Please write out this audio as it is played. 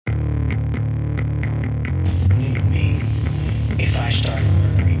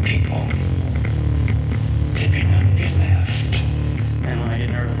people dipping on your left. And when I get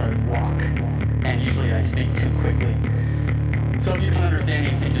nervous, I walk. And usually I speak too quickly. So if you don't understand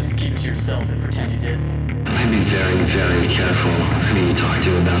anything, just keep it to yourself and pretend you did. I'd be very, very careful who you talk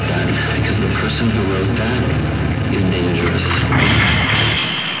to about that, because the person who wrote that is dangerous.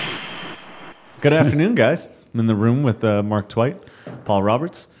 Good afternoon, guys. I'm in the room with Mark Twight, Paul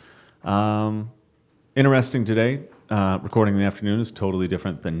Roberts. Interesting today. Recording in the afternoon is totally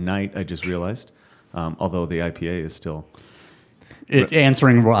different than night, I just realized. Although the IPA is still...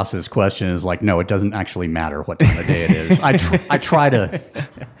 Answering Ross's question is like, no, it doesn't actually matter what time of day it is. I try to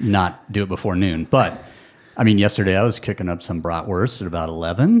not do it before noon. But, I mean, yesterday I was cooking up some bratwurst at about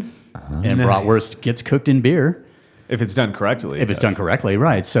 11. And Nice. Bratwurst gets cooked in beer. If it's done correctly. If it's done correctly,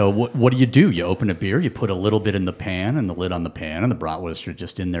 right. So what do? You open a beer, you put a little bit in the pan and the lid on the pan, and the bratwurst are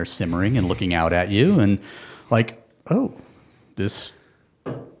just in there simmering and looking out at you. And like, oh, this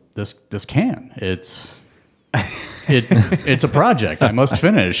can. It's a project I must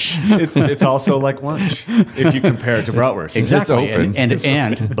finish. It's also like lunch if you compare it to bratwurst. Exactly. It's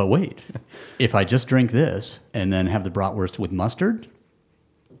open. But wait, if I just drink this and then have the bratwurst with mustard,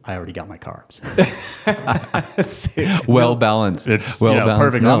 I already got my carbs. Well balanced. It's well balanced.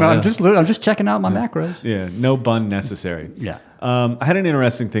 perfect. No, I'm yeah. just checking out my macros. Yeah, no bun necessary. Yeah. I had an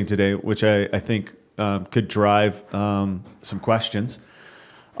interesting thing today, which I think could drive some questions.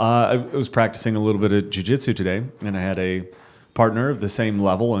 I was practicing a little bit of jiu-jitsu today, and I had a partner of the same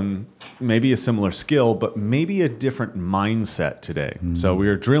level and maybe a similar skill, but maybe a different mindset today. So we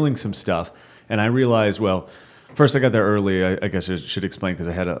were drilling some stuff, and I realized, well, first I got there early. I guess I should explain because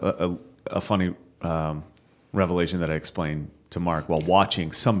I had a funny revelation that I explained to Mark while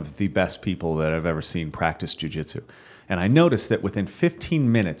watching some of the best people that I've ever seen practice jiu-jitsu. And I noticed that within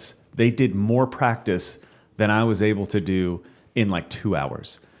 15 minutes, they did more practice than I was able to do in like 2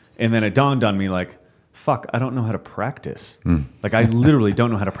 hours. And then it dawned on me like, fuck, I don't know how to practice. Like I literally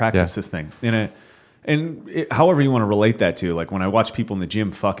don't know how to practice this thing. However you want to relate that to, like when I watch people in the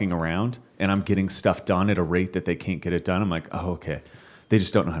gym fucking around and I'm getting stuff done at a rate that they can't get it done, I'm like, oh, okay. They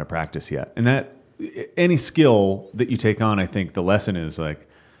just don't know how to practice yet. And that any skill that you take on, I think the lesson is like,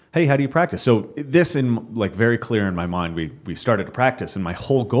 hey, how do you practice? So this in like very clear in my mind, we started to practice and my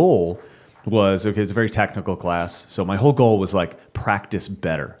whole goal was, okay, it's a very technical class. So my whole goal was like practice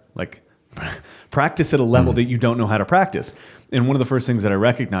better, like practice at a level that you don't know how to practice. And one of the first things that I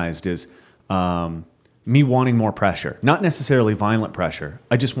recognized is me wanting more pressure, not necessarily violent pressure.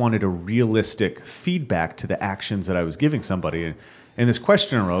 I just wanted a realistic feedback to the actions that I was giving somebody. And this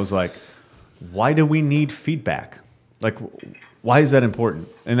question arose like, why do we need feedback? Like, why is that important?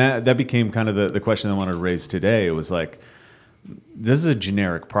 And that became kind of the question I wanted to raise today. It was like, this is a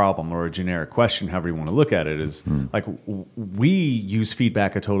generic problem or a generic question, however you want to look at it, is like we use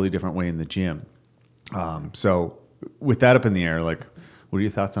feedback a totally different way in the gym. So with that up in the air, like, what are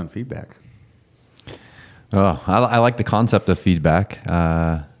your thoughts on feedback? Oh, I like the concept of feedback.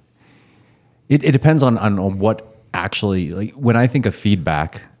 It depends on what actually, like when I think of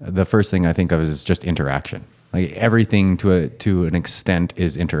feedback, the first thing I think of is just interaction. Like everything to an extent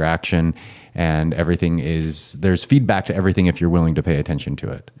is interaction, and there's feedback to everything if you're willing to pay attention to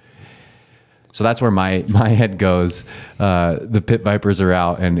it. So that's where my head goes. The pit vipers are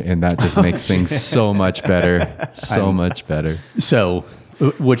out, and that just makes things so much better, much better. So,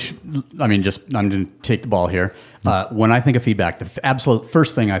 which, I mean, I'm going to take the ball here. When I think of feedback, the absolute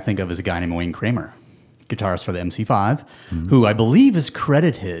first thing I think of is a guy named Wayne Kramer, guitarist for the MC5, who I believe is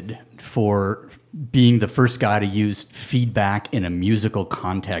credited for being the first guy to use feedback in a musical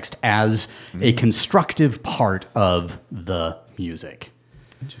context as a constructive part of the music.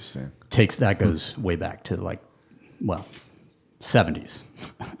 Interesting. That goes way back to 70s.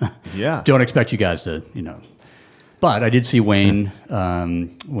 Yeah. Don't expect you guys to, But I did see Wayne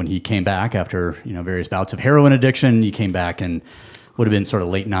when he came back after, various bouts of heroin addiction. He came back and would have been sort of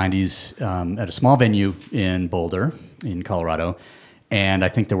late 90s at a small venue in Boulder in Colorado. And I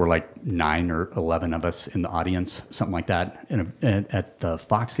think there were like 9 or 11 of us in the audience, something like that, at the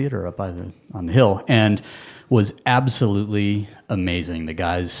Fox Theater up on the hill, and was absolutely amazing. The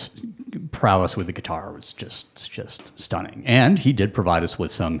guy's prowess with the guitar was just stunning. And he did provide us with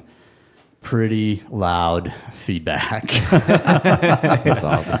some pretty loud feedback. That's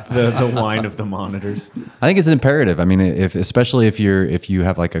awesome. The whine of the monitors. I think it's imperative. I mean, especially if you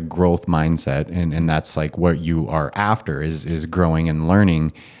have like a growth mindset and that's like what you are after is growing and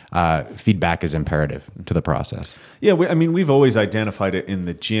learning. feedback is imperative to the process. Yeah, we've always identified it in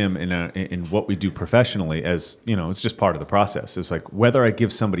the gym in what we do professionally as, it's just part of the process. It's like whether I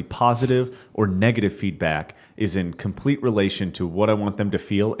give somebody positive or negative feedback is in complete relation to what I want them to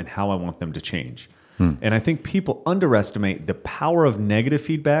feel and how I want them to change. And I think people underestimate the power of negative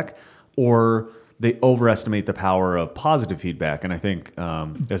feedback, or they overestimate the power of positive feedback. And I think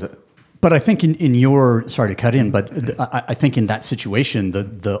But I think in your, sorry to cut in, but I think in that situation,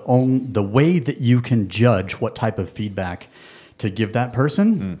 the way that you can judge what type of feedback to give that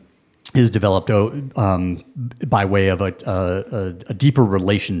person is developed by way of a deeper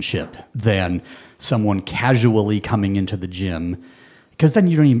relationship than someone casually coming into the gym. Because then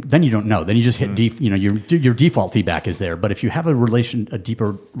you don't know. Then you just hit your default feedback is there. But if you have a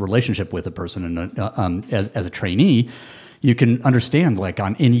deeper relationship with a person and as a trainee, you can understand, like,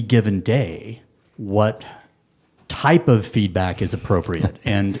 on any given day what type of feedback is appropriate,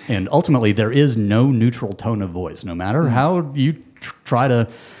 and ultimately there is no neutral tone of voice, no matter how you try to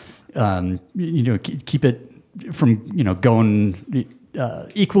keep it from going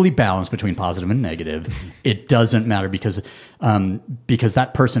equally balanced between positive and negative. It doesn't matter because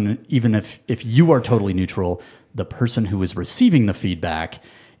that person, even if you are totally neutral, the person who is receiving the feedback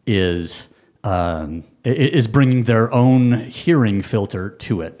is bringing their own hearing filter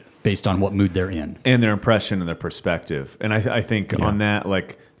to it based on what mood they're in. And their impression and their perspective. And I think on that,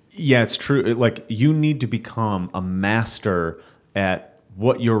 it's true. Like, you need to become a master at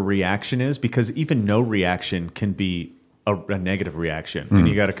what your reaction is, because even no reaction can be a negative reaction. And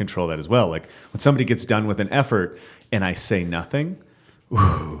you got to control that as well. Like, when somebody gets done with an effort and I say nothing,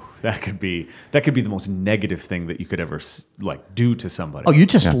 ooh, that could be the most negative thing that you could ever do to somebody. Oh, you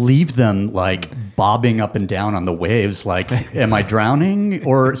just leave them bobbing up and down on the waves. Like, am I drowning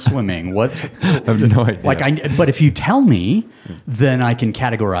or swimming? What? I have no idea. But if you tell me, then I can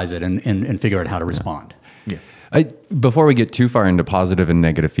categorize it and figure out how to respond. Yeah. Before we get too far into positive and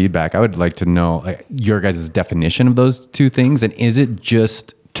negative feedback, I would like to know your guys' definition of those two things. And is it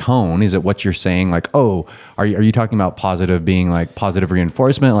just tone? Is it what you're saying? Like, oh, are you talking about positive being like positive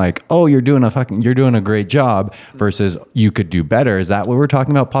reinforcement? Like, oh, you're doing a great job, versus you could do better. Is that what we're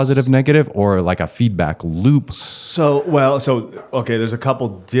talking about? Positive, negative, or like a feedback loop? Okay, there's a couple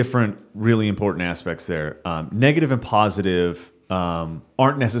different really important aspects there. Negative and positive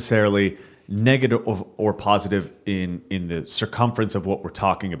aren't necessarily negative or positive in the circumference of what we're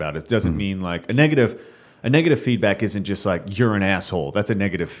talking about. It doesn't mean like a negative feedback isn't just like you're an asshole. That's a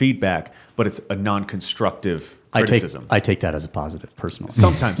negative feedback, but it's a non-constructive criticism. I take that as a positive, personally.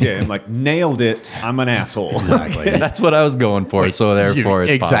 Sometimes, yeah. I'm like, nailed it. I'm an asshole. Exactly. That's what I was going for. So therefore,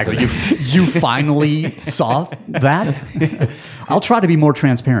 it's exactly. positive. You finally saw that. I'll try to be more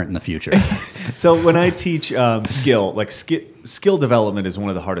transparent in the future. So when I teach skill development is one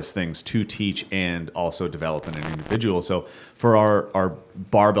of the hardest things to teach and also develop in an individual. So for our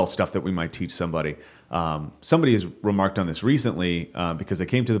barbell stuff that we might teach somebody, somebody has remarked on this recently because they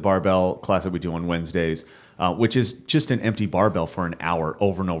came to the barbell class that we do on Wednesdays, which is just an empty barbell for an hour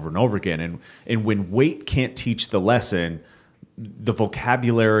over and over and over again. And when weight can't teach the lesson, the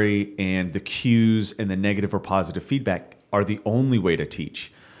vocabulary and the cues and the negative or positive feedback are the only way to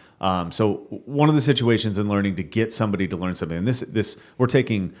teach. So one of the situations in learning to get somebody to learn something, and this we're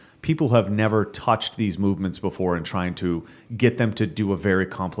taking people who have never touched these movements before and trying to get them to do a very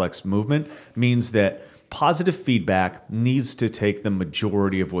complex movement, means that positive feedback needs to take the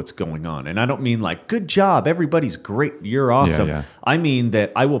majority of what's going on. And I don't mean like, good job, everybody's great, you're awesome. Yeah. I mean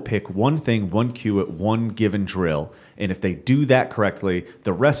that I will pick one thing, one cue at one given drill, and if they do that correctly,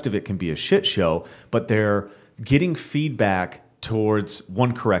 the rest of it can be a shit show, but they're getting feedback towards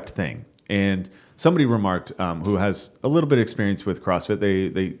one correct thing. And somebody remarked, who has a little bit of experience with CrossFit,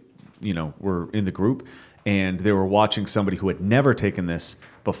 they were in the group and they were watching somebody who had never taken this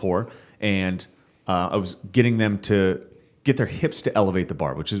before, and I was getting them to get their hips to elevate the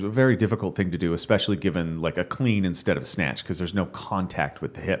bar, which is a very difficult thing to do, especially given like a clean instead of snatch, because there's no contact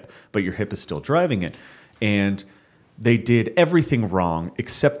with the hip, but your hip is still driving it. And they did everything wrong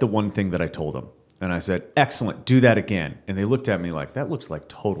except the one thing that I told them. And I said, excellent, do that again. And they looked at me like, that looks like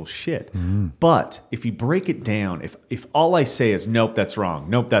total shit. But if you break it down, if all I say is, nope, that's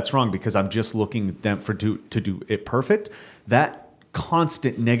wrong, because I'm just looking at them to do it perfect, that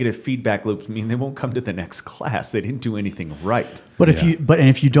constant negative feedback loops mean they won't come to the next class. They didn't do anything right. But if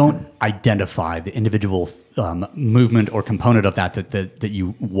you don't identify the individual movement or component of that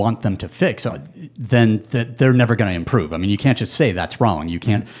you want them to fix, then they're never going to improve. I mean, you can't just say that's wrong. You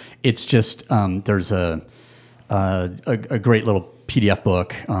can't. It's just there's a great little PDF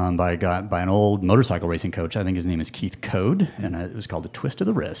book by an old motorcycle racing coach. I think his name is Keith Code, and it was called The Twist of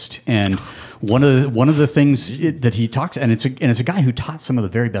the Wrist. And one of the things that he talks, and it's a guy who taught some of the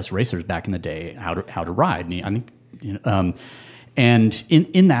very best racers back in the day how to ride. And I think and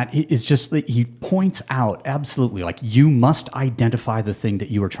in that it's just that he points out absolutely like you must identify the thing that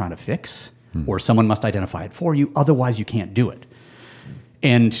you are trying to fix, or someone must identify it for you. Otherwise, you can't do it.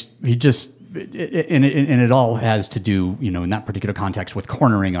 And he just. And it all has to do, in that particular context with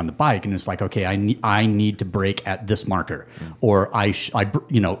cornering on the bike. And it's like, okay, I need to brake at this marker, or I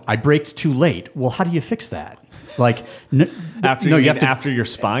braked too late. Well, how do you fix that? Like after your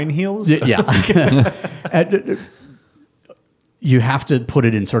spine heals? Yeah. You have to put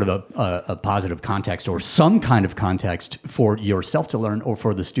it in sort of a positive context or some kind of context for yourself to learn or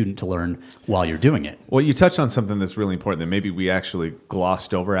for the student to learn while you're doing it. Well, you touched on something that's really important that maybe we actually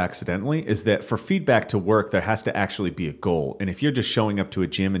glossed over accidentally, is that for feedback to work, there has to actually be a goal. And if you're just showing up to a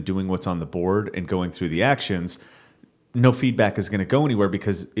gym and doing what's on the board and going through the actions, no feedback is going to go anywhere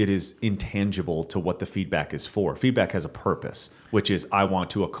because it is intangible to what the feedback is for. Feedback has a purpose, which is I want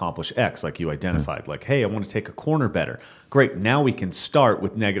to accomplish X, like you identified. Like, hey, I want to take a corner better. Great. Now we can start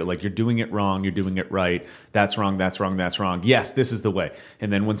with negative, like you're doing it wrong, you're doing it right. That's wrong, that's wrong, that's wrong. Yes, this is the way.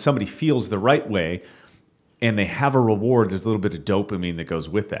 And then when somebody feels the right way and they have a reward, there's a little bit of dopamine that goes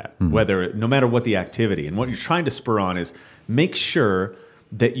with that, no matter what the activity. And what you're trying to spur on is make sure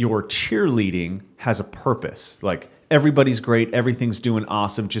that your cheerleading has a purpose. Like, everybody's great, everything's doing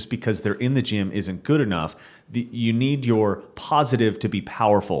awesome, just because they're in the gym isn't good enough. You need your positive to be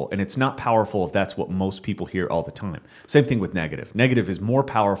powerful, and it's not powerful if that's what most people hear all the time. Same thing with negative. Negative is more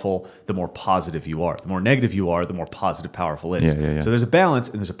powerful the more positive you are. The more negative you are, the more positive powerful it is. Yeah. So there's a balance,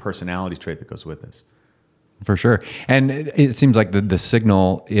 and there's a personality trait that goes with this. For sure. And it seems like the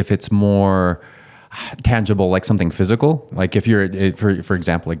signal, if it's more tangible, like something physical, like if you're, for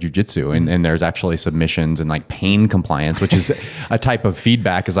example, like jujitsu, and there's actually submissions and like pain compliance, which is a type of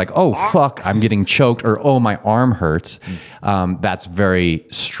feedback, is like, oh, fuck, I'm getting choked, or oh, my arm hurts. That's very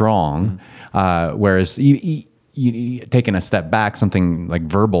strong. Whereas taking a step back, something like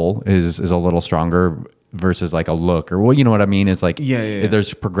verbal is a little stronger versus like a look, or well, you know what I mean? It's like,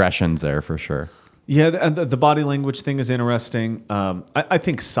 there's progressions there for sure. Yeah, the body language thing is interesting. I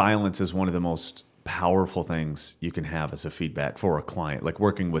think silence is one of the most powerful things you can have as a feedback for a client, like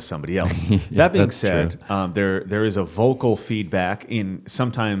working with somebody else. That being said, there is a vocal feedback in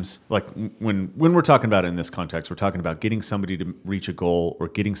sometimes, like when we're talking about it in this context, we're talking about getting somebody to reach a goal or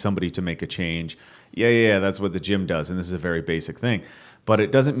getting somebody to make a change. Yeah, that's what the gym does, and this is a very basic thing. But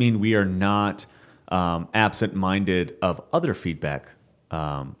it doesn't mean we are not absent-minded of other feedback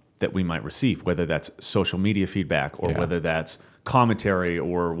that we might receive, whether that's social media feedback or whether that's commentary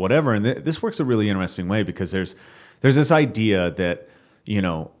or whatever. And this works a really interesting way, because there's this idea that,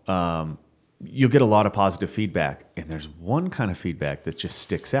 you'll get a lot of positive feedback, and there's one kind of feedback that just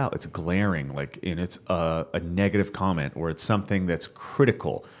sticks out. It's glaring, like, and it's a negative comment, or it's something that's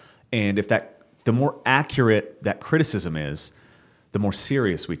critical. And if the more accurate that criticism is, the more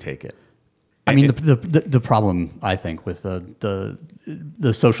serious we take it. I mean, the problem, I think, with the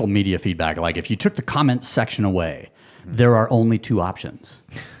social media feedback, like if you took the comment section away, there are only two options,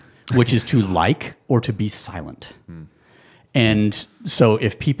 which is to like or to be silent. And so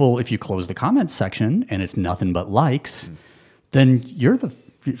if you close the comments section and it's nothing but likes, then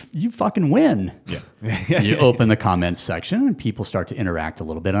you fucking win. Yeah. You open the comments section and people start to interact a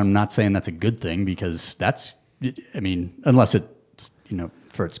little bit. I'm not saying that's a good thing, because unless it's,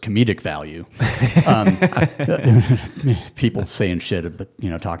 for its comedic value. People saying shit, but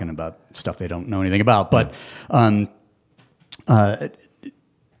talking about stuff they don't know anything about. But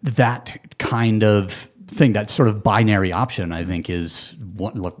that kind of thing, that sort of binary option, I think, is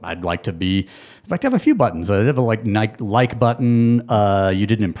one. Look, I'd like to have a few buttons. I'd have a like button, you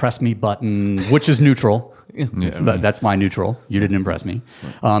didn't impress me button, which is neutral. That's my neutral. You didn't impress me.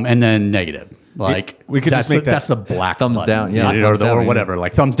 And then negative. Like we could just make that's the black thumbs button, down, or whatever.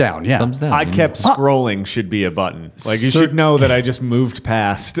 Like thumbs down, thumbs down. I kept scrolling should be a button. Like you should know that I just moved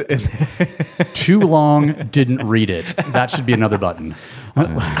past. Too long, didn't read it. That should be another button.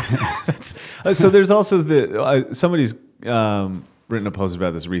 So there's also somebody's written a post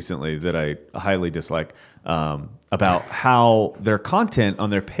about this recently that I highly dislike, about how their content on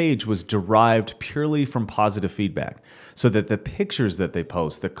their page was derived purely from positive feedback. So that the pictures that they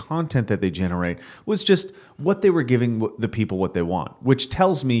post, the content that they generate, was just what they were giving the people what they want, which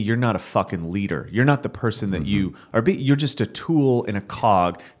tells me you're not a fucking leader. You're not the person that you are. You're just a tool in a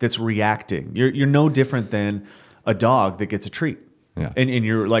cog that's reacting. You're no different than a dog that gets a treat. Yeah. And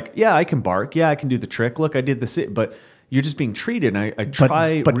you're like, yeah, I can bark. Yeah, I can do the trick. Look, I did this. But you're just being treated. And I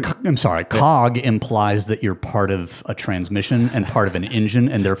try. I'm sorry. Cog implies that you're part of a transmission and part of an engine,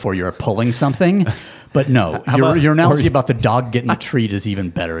 and therefore you're pulling something. But no, your analogy about the dog getting a treat is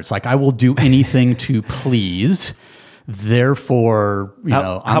even better. It's like, I will do anything to please. Therefore,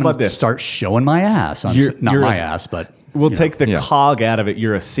 I'm going to start showing my ass. Not my ass, but we'll take the cog out of it.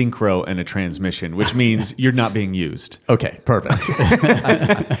 You're a synchro and a transmission, which means you're not being used. Okay, perfect.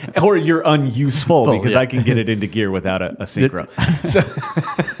 Or you're unuseful because I can get it into gear without a synchro.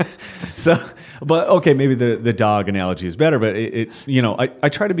 But okay, maybe the dog analogy is better. But I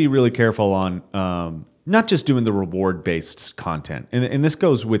try to be really careful on not just doing the reward-based content, and this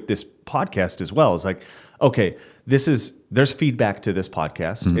goes with this podcast as well. It's like, okay, there's feedback to this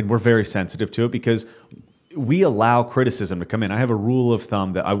podcast, and we're very sensitive to it because we allow criticism to come in. I have a rule of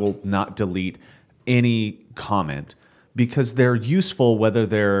thumb that I will not delete any comment because they're useful, whether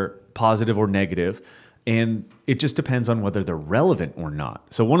they're positive or negative, and it just depends on whether they're relevant or not.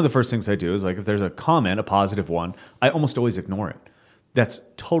 So one of the first things I do is, like, if there's a comment, a positive one, I almost always ignore it. That's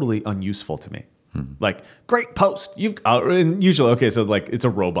totally unuseful to me. Like, great post. And usually, okay, so like it's a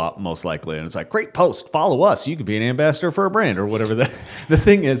robot most likely, and it's like, great post, follow us. You could be an ambassador for a brand or whatever the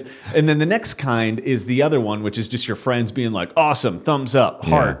thing is. And then the next kind is the other one, which is just your friends being like, awesome, thumbs up,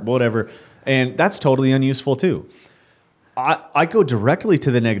 heart, whatever. And that's totally unuseful too. I go directly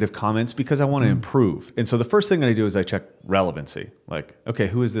to the negative comments because I want to improve. And so the first thing that I do is I check relevancy. Like, okay,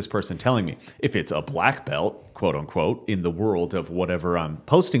 who is this person telling me? If it's a black belt, quote unquote, in the world of whatever I'm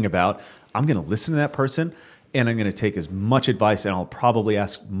posting about, I'm going to listen to that person and I'm going to take as much advice, and I'll probably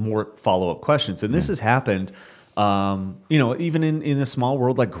ask more follow-up questions. And this has happened, even in a small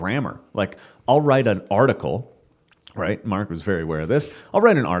world like grammar. Like, I'll write an article, right? Mark was very aware of this. I'll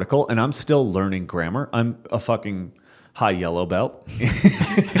write an article and I'm still learning grammar. I'm a fucking high yellow belt.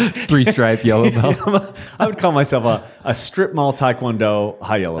 3-stripe yellow belt. I would call myself a strip mall taekwondo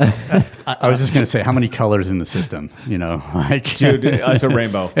high yellow belt. I was just going to say, how many colors in the system? Dude, it's a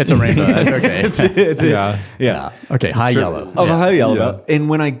rainbow. It's a rainbow. Okay. Okay, high yellow. Oh, high yellow belt. And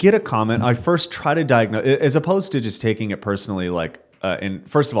when I get a comment, I first try to diagnose, as opposed to just taking it personally. Like, and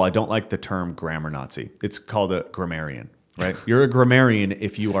first of all, I don't like the term grammar Nazi. It's called a grammarian. Right? You're a grammarian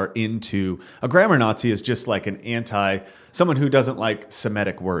if you are into... A grammar Nazi is just like someone who doesn't like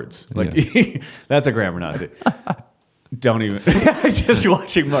Semitic words. Like, that's a grammar Nazi. Don't even... Just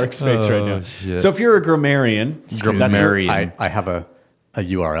watching Mark's face right now. Shit. So if you're a grammarian... I have a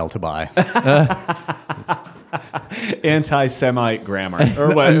URL to buy. Anti-Semite grammar.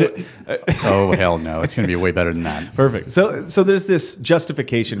 Or what? Oh, hell no. It's going to be way better than that. Perfect. So there's this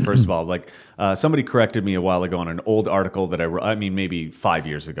justification, first of all. Like, somebody corrected me a while ago on an old article that I wrote, maybe 5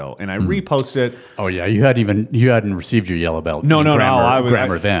 years ago, and I reposted it. Oh, yeah. You hadn't received your yellow belt. No.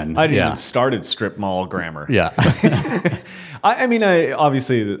 Grammar then. I didn't even started strip mall grammar. Yeah. I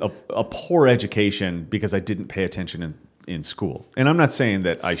obviously a poor education because I didn't pay attention in school. And I'm not saying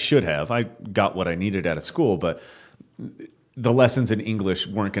that I should have. I got what I needed out of school, but the lessons in English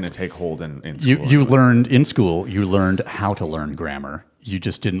weren't going to take hold in school. You learned in school, you learned how to learn grammar. You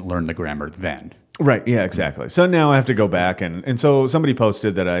just didn't learn the grammar then. Right. Yeah, exactly. So now I have to go back. And so somebody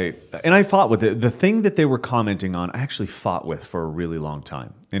posted that I fought with it. The thing that they were commenting on, I actually fought with for a really long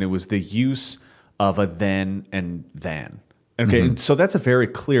time. And it was the use of a then and than. Okay, and so that's a very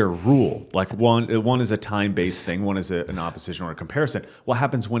clear rule. Like one is a time-based thing, one is an opposition or a comparison. What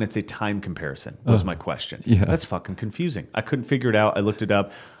happens when it's a time comparison was my question. Yeah. That's fucking confusing. I couldn't figure it out. I looked it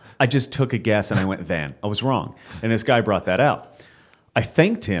up. I just took a guess and I went than. I was wrong. And this guy brought that out. I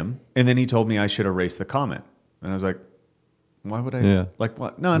thanked him, and then he told me I should erase the comment. And I was like, why would I? Yeah. Like,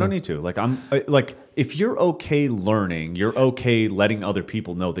 what? No, I don't need to. Like, if you're okay learning, you're okay letting other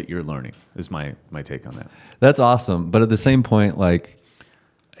people know that you're learning, is my take on that. That's awesome. But at the same point, like,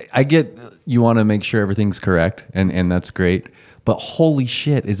 I get you want to make sure everything's correct, and that's great. But holy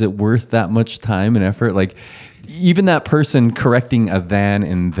shit, is it worth that much time and effort? Like, even that person correcting a than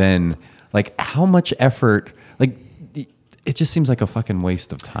and then, like, how much effort? Like, it just seems like a fucking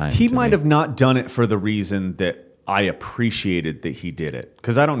waste of time. He might have not done it for the reason that I appreciated that he did it,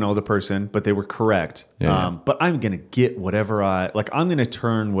 because I don't know the person, but they were correct. Yeah. But I'm going to get whatever I'm going to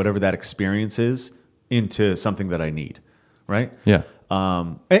turn whatever that experience is into something that I need. Right. Yeah.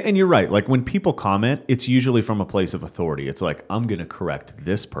 And you're right. Like, when people comment, it's usually from a place of authority. It's like, I'm going to correct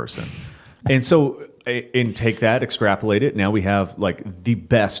this person. And so, and take that, extrapolate it. Now we have like the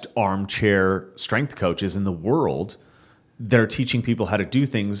best armchair strength coaches in the world that are teaching people how to do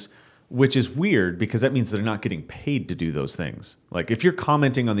things, which is weird because that means they're not getting paid to do those things. Like, if you're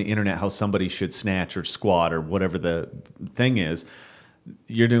commenting on the internet how somebody should snatch or squat or whatever the thing is,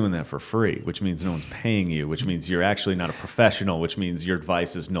 you're doing that for free, which means no one's paying you, which means you're actually not a professional, which means your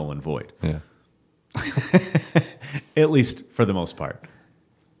advice is null and void. Yeah. At least for the most part.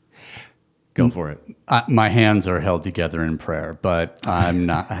 Go for it. My hands are held together in prayer, but I'm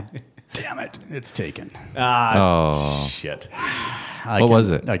not. Damn it, it's taken. Shit. What was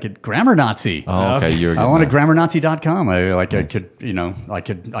it? I could Grammar Nazi. Oh, okay. You were I wanted getting grammarnazi.com. I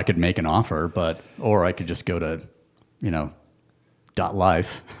could, I could make an offer, or I could just go to,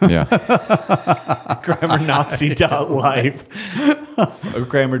 .life. that. Yeah. Grammarnazi.life.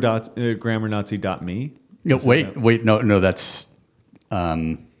 Grammarnazi.me. No, wait, no, that's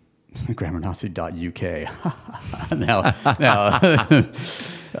grammarnazi.uk. now,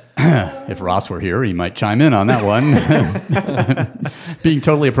 if Ross were here, he might chime in on that one. Being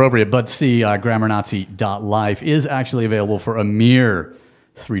totally appropriate. But see, grammarnazi.life is actually available for a mere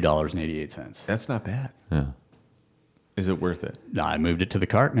 $3.88. That's not bad. Yeah. Is it worth it? No, I moved it to the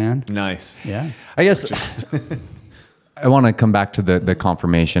cart, man. Nice. Yeah. I guess I want to come back to the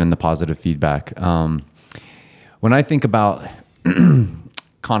confirmation and the positive feedback. When I think about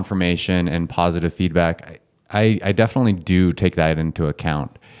confirmation and positive feedback, I definitely do take that into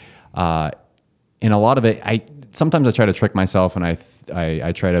account. In a lot of it, sometimes I try to trick myself and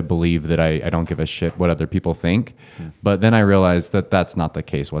I try to believe that I don't give a shit what other people think, but then I realize that that's not the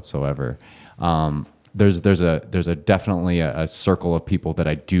case whatsoever. There's definitely a circle of people that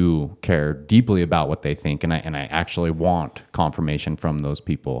I do care deeply about what they think, and I actually want confirmation from those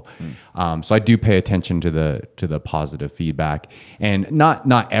people. So I do pay attention to the positive feedback, and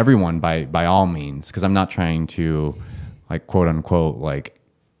not everyone by all means, because I'm not trying to like quote unquote like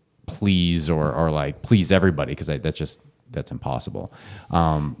please or like please everybody, because that's impossible.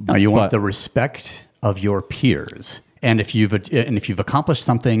 No, you want the respect of your peers. And if you've accomplished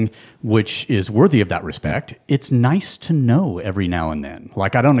something which is worthy of that respect, it's nice to know every now and then.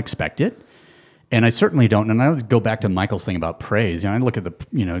 Like, I don't expect it, and I certainly don't. And I would go back to Michael's thing about praise. I look at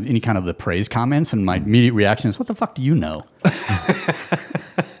any kind of the praise comments, and my immediate reaction is, "What the fuck do you know?"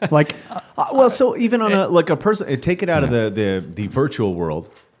 Like, so even on a person, take it out of the virtual world.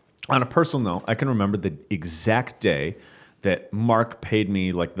 On a personal note, I can remember the exact day that Mark paid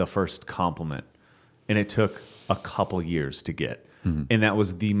me like the first compliment, and it took a couple years to get. And that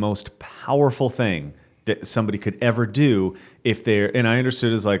was the most powerful thing that somebody could ever do and I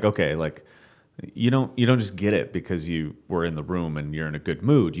understood as like, okay, like you don't just get it because you were in the room and you're in a good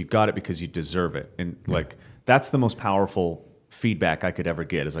mood. You got it because you deserve it. And like, that's the most powerful feedback I could ever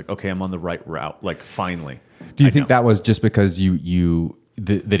get, is like, okay, I'm on the right route. Like, finally. Do you think that was just because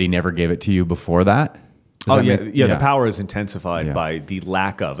that he never gave it to you before that? The power is intensified by the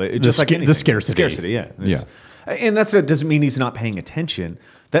lack of it. Just like the scarcity. Scarcity, yeah. And doesn't mean he's not paying attention.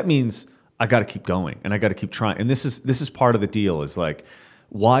 That means I got to keep going and I got to keep trying. And this is part of the deal, is like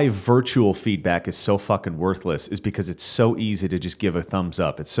why virtual feedback is so fucking worthless is because it's so easy to just give a thumbs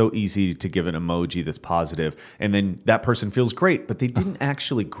up. It's so easy to give an emoji that's positive, and then that person feels great, but they didn't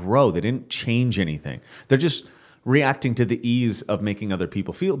actually grow. They didn't change anything. They're just reacting to the ease of making other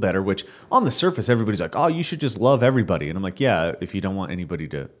people feel better, which on the surface, everybody's like, oh, you should just love everybody. And I'm like, yeah, if you don't want anybody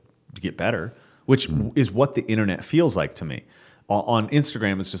to get better, which is what the internet feels like to me. On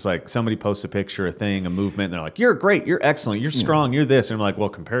Instagram, it's just like somebody posts a picture, a thing, a movement, and they're like, you're great, you're excellent, you're strong, you're this. And I'm like, well,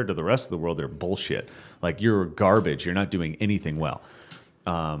 compared to the rest of the world, they're bullshit. Like, you're garbage, you're not doing anything well.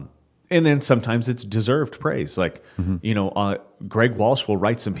 And then sometimes it's deserved praise. Like, Greg Walsh will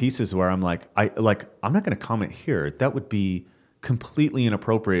write some pieces where I'm like, I'm not going to comment here. That would be completely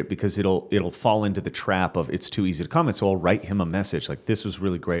inappropriate because it'll fall into the trap of it's too easy to comment. So I'll write him a message like, this was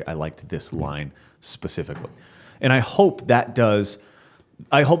really great. I liked this line specifically. And I hope that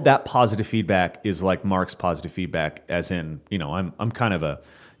positive feedback is like Mark's positive feedback, as in, I'm kind of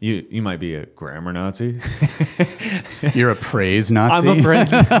you might be a grammar Nazi. You're a praise Nazi.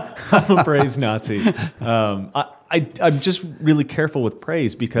 I'm a praise Nazi. I'm just really careful with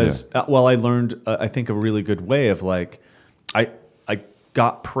praise because, I learned, I think, a really good way of like, I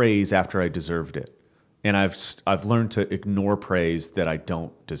got praise after I deserved it, and I've learned to ignore praise that I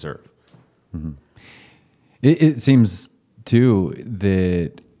don't deserve. Mm-hmm. It seems too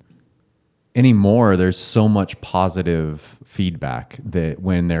that anymore there's so much positive feedback that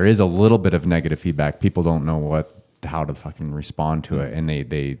when there is a little bit of negative feedback, people don't know how to fucking respond to it, and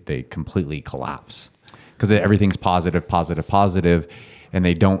they completely collapse because everything's positive, and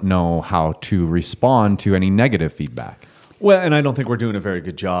they don't know how to respond to any negative feedback. Well, and I don't think we're doing a very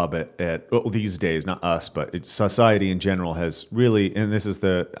good job at these days, not us, but society in general has really, and this is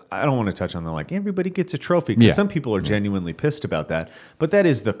I don't want to touch on the like, everybody gets a trophy, because some people are genuinely pissed about that, but that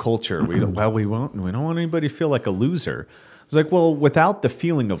is the culture. We don't want anybody to feel like a loser. was like, well, without the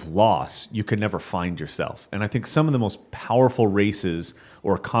feeling of loss, you could never find yourself. And I think some of the most powerful races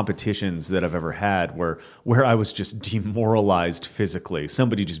or competitions that I've ever had where I was just demoralized physically.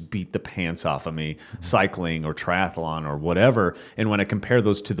 Somebody just beat the pants off of me, cycling or triathlon or whatever. And when I compare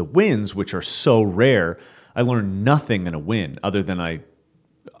those to the wins, which are so rare, I learned nothing in a win other than I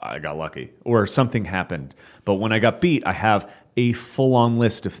got lucky or something happened. But when I got beat, I have a full-on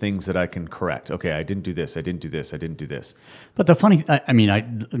list of things that I can correct. Okay, I didn't do this. I didn't do this. I didn't do this. But the funny,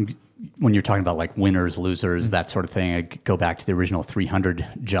 when you're talking about like winners, losers, that sort of thing, I go back to the original 300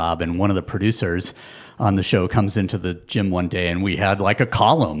 job, and one of the producers on the show comes into the gym one day, and we had like a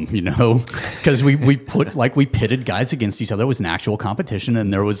column, because we pitted guys against each other. It was an actual competition,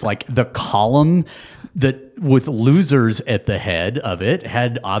 and there was like the column that with losers at the head of it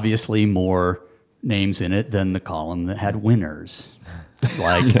had obviously more names in it than the column that had winners.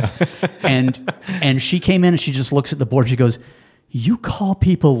 And she came in and she just looks at the board. She goes, "You call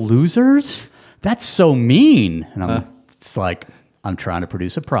people losers? That's so mean." And it's like, I'm trying to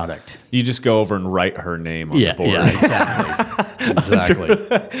produce a product. You just go over and write her name on the board. Yeah, exactly.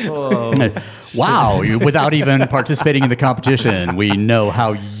 Wow, without even participating in the competition, we know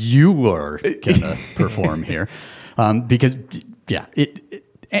how you are going to perform here. Because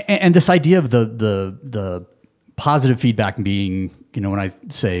and this idea of the positive feedback being, when I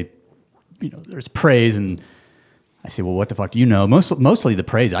say, there's praise, and I say, well, what the fuck do you know? Mostly the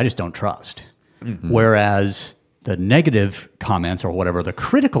praise I just don't trust. Mm-hmm. Whereas the negative comments or whatever, the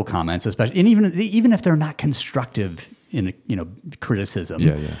critical comments, especially, and even if they're not constructive in criticism,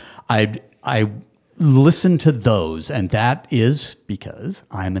 I listen to those, and that is because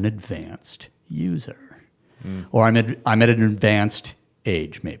I'm an advanced user, or I'm at an advanced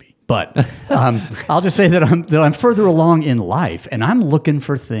age, maybe. But I'll just say that I'm further along in life, and I'm looking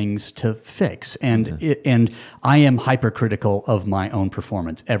for things to fix, and I am hypercritical of my own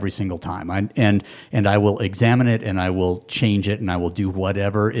performance every single time. And I will examine it, and I will change it, and I will do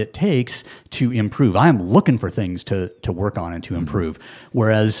whatever it takes to improve. I am looking for things to work on and to improve.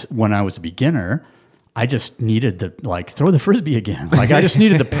 Whereas when I was a beginner, I just needed to throw the frisbee again. I just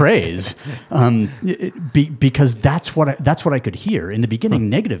needed the praise, because that's what I could hear in the beginning.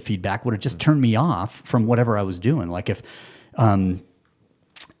 Negative feedback would have just turned me off from whatever I was doing.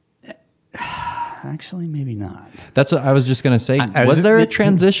 Actually, maybe not. That's what I was just going to say. Was there a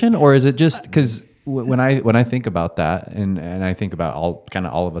transition, or is it just because when I think about that, and I think about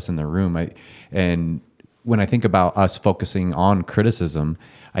all of us in the room, and when I think about us focusing on criticism,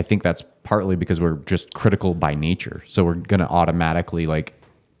 I think that's partly because we're just critical by nature. So we're going to automatically just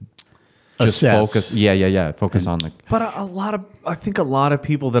assess. Focus. Focus on the. But I think a lot of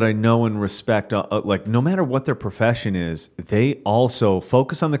people that I know and respect, no matter what their profession is, they also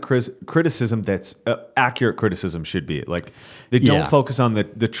focus on the criticism that's accurate criticism should be. They don't focus on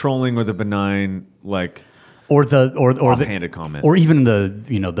the trolling or the benign, or the offhanded comment, or even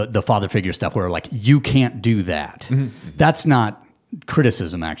the father figure stuff where you can't do that. Mm-hmm. That's not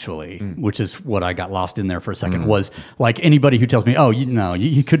criticism, actually, which is what I got lost in there for a second. Was anybody who tells me, "Oh,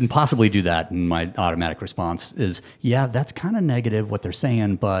 you couldn't possibly do that," and my automatic response is, "Yeah, that's kind of negative what they're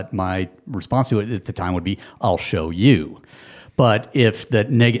saying," but my response to it at the time would be, "I'll show you." But if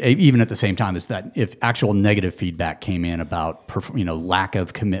even at the same time, is that if actual negative feedback came in about lack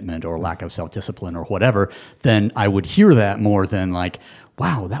of commitment or lack of self-discipline or whatever, then I would hear that more than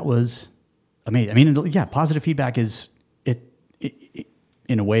 "Wow, that was amazing." I mean, positive feedback is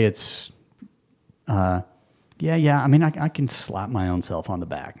in a way, it's I mean, I can slap my own self on the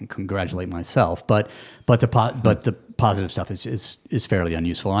back and congratulate myself, but the positive stuff is fairly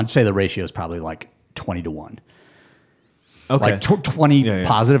unuseful. I'd say the ratio is probably 20-1. Okay, 20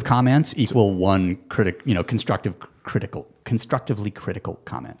 positive comments equal one constructively critical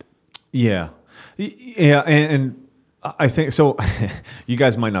comment. Yeah, and I think so. You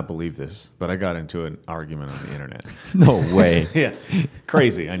guys might not believe this, but I got into an argument on the internet. No way. Yeah,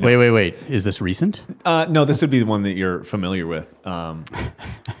 crazy. I know. Wait. Is this recent? No, this would be the one that you're familiar with.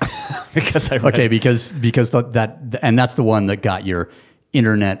 Because I read. Okay, because that's the one that got your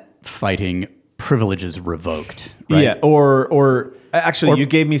internet fighting privileges revoked, right? Yeah, or actually, you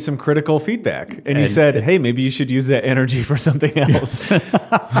gave me some critical feedback, and you said, "Hey, maybe you should use that energy for something else."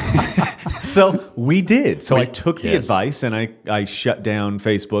 So we did. So I took the advice, and I shut down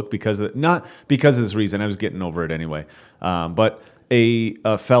Facebook not because of this reason. I was getting over it anyway. But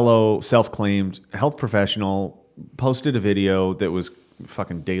a fellow self-claimed health professional posted a video that was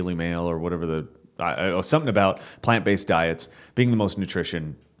fucking Daily Mail or whatever something about plant-based diets being the most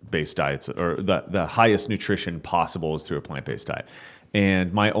nutrition-based diets, or the highest nutrition possible is through a plant-based diet.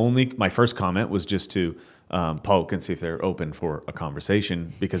 And my first comment was just to poke and see if they're open for a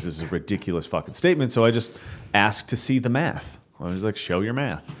conversation, because this is a ridiculous fucking statement. So I just asked to see the math. I was like, show your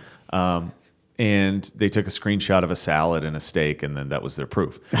math. And they took a screenshot of a salad and a steak, and then that was their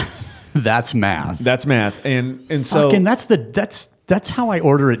proof. That's math. That's math. And so fucking that's how I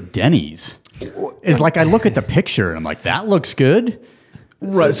order at Denny's. It's like I look at the picture and I'm like, that looks good.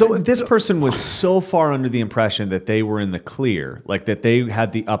 Right. So this person was so far under the impression that they were in the clear, like that they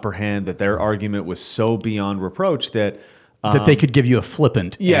had the upper hand, that their argument was so beyond reproach that they could give you a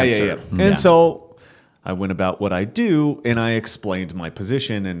flippant answer. And so I went about what I do, and I explained my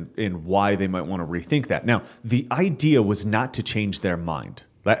position and why they might want to rethink that. Now, the idea was not to change their mind.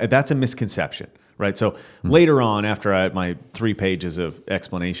 That's a misconception, right? So later on, after I had my 3 pages of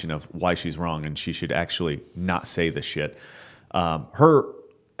explanation of why she's wrong and she should actually not say this shit,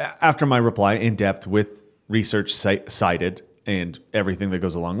 after my reply in depth with research cited and everything that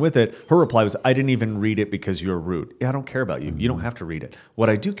goes along with it, her reply was, I didn't even read it because you're rude. Yeah, I don't care about you. You don't have to read it. What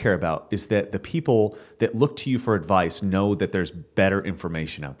I do care about is that the people that look to you for advice know that there's better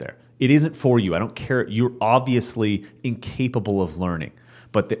information out there. It isn't for you. I don't care. You're obviously incapable of learning.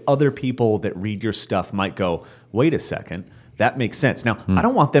 But the other people that read your stuff might go, wait a second, that makes sense. Now, I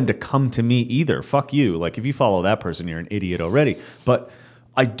don't want them to come to me either. Fuck you. Like, if you follow that person, you're an idiot already. But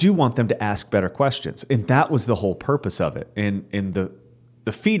I do want them to ask better questions. And that was the whole purpose of it. And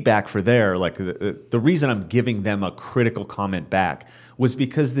the feedback for there, like the reason I'm giving them a critical comment back was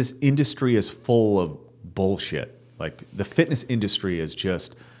because this industry is full of bullshit. Like, the fitness industry is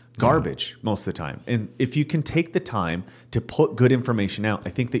just garbage most of the time. And if you can take the time to put good information out, I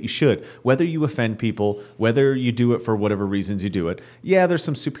think that you should. Whether you offend people, whether you do it for whatever reasons you do it, yeah, there's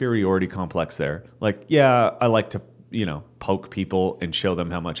some superiority complex there. Like, yeah, I like to, poke people and show them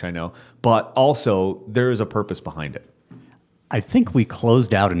how much I know. But also, there is a purpose behind it. I think we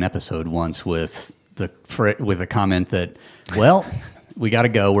closed out an episode once with a comment that, well, we got to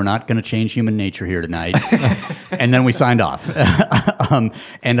go. We're not going to change human nature here tonight. And then we signed off.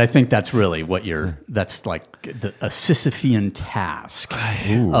 And I think that's really that's like a Sisyphean task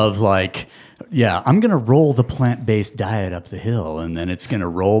of like, yeah, I'm going to roll the plant-based diet up the hill, and then it's going to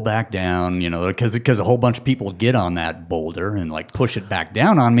roll back down, because a whole bunch of people get on that boulder and like push it back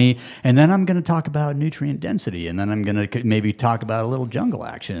down on me. And then I'm going to talk about nutrient density, and then I'm going to maybe talk about a little jungle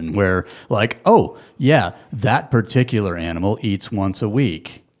action where like, oh yeah, that particular animal eats once a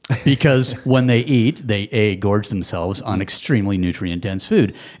week. Because when they eat, they gorge themselves on extremely nutrient-dense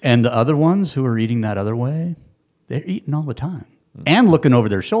food. And the other ones who are eating that other way, they're eating all the time. And looking over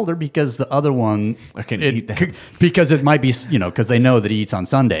their shoulder because the other one, because it might be, because they know that he eats on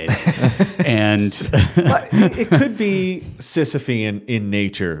Sundays. And it could be Sisyphean in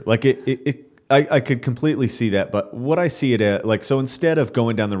nature. Like I could completely see that. But what I see it at, like, so instead of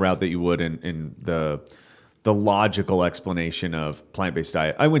going down the route that you would in the logical explanation of plant-based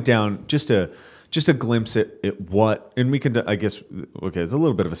diet, I went down just a glimpse at what, and we could, I guess, okay, it's a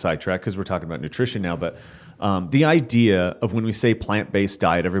little bit of a sidetrack because we're talking about nutrition now, but the idea of when we say plant-based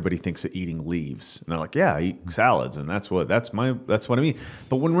diet, everybody thinks of eating leaves. And they're like, yeah, I eat salads, and that's what I mean.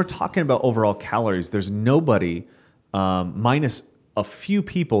 But when we're talking about overall calories, there's nobody, minus a few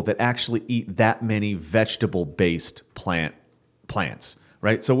people, that actually eat that many vegetable-based plants.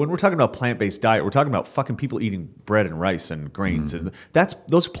 Right, so when we're talking about plant-based diet, we're talking about fucking people eating bread and rice and grains, and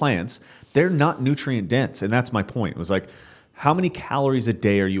those plants. They're not nutrient dense, and that's my point. It was like, how many calories a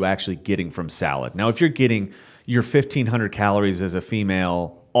day are you actually getting from salad? Now, if you're getting your 1,500 calories as a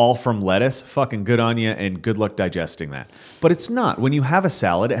female all from lettuce, fucking good on you, and good luck digesting that. But it's not. When you have a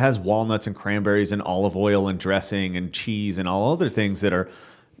salad, it has walnuts and cranberries and olive oil and dressing and cheese and all other things that are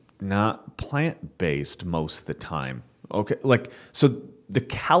not plant-based most of the time. Okay, like, so the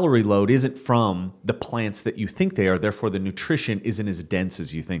calorie load isn't from the plants that you think they are. Therefore, the nutrition isn't as dense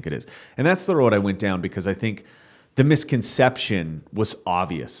as you think it is. And that's the road I went down because I think the misconception was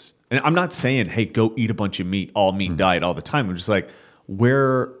obvious. And I'm not saying, hey, go eat a bunch of meat, all meat diet all the time. I'm just like, what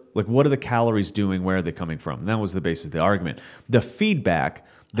are the calories doing? Where are they coming from? And that was the basis of the argument. The feedback.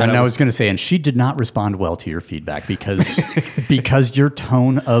 And I was going to say, and she did not respond well to your feedback because your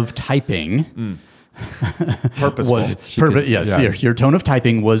tone of typing... Purposeful. Your tone of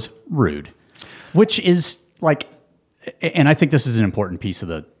typing was rude, which is like, and I think this is an important piece of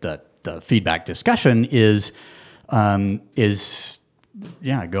the feedback discussion I'm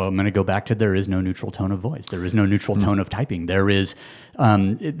going to go back to, there is no neutral tone of voice. There is no neutral tone of typing. There is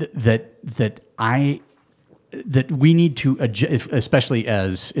that we need to adjust, especially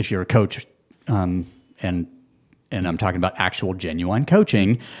if you're a coach, and and I'm talking about actual genuine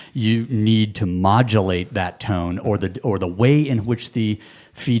coaching, you need to modulate that tone or the way in which the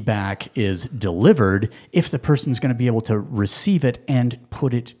feedback is delivered if the person's going to be able to receive it and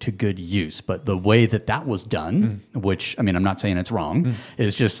put it to good use. But the way that was done, which, I mean, I'm not saying it's wrong,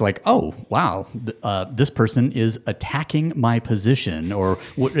 is just like, oh, wow, this person is attacking my position or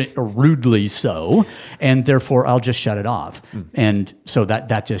rudely so, and therefore I'll just shut it off. And so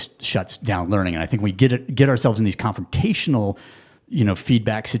that just shuts down learning. And I think we get ourselves in these confrontational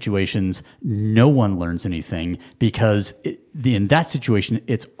feedback situations, no one learns anything because in that situation,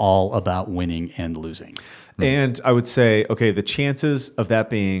 it's all about winning and losing. And I would say, okay, the chances of that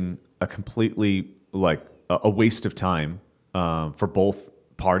being a completely like a waste of time for both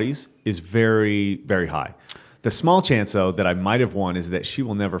parties is very, very high. The small chance, though, that I might have won is that she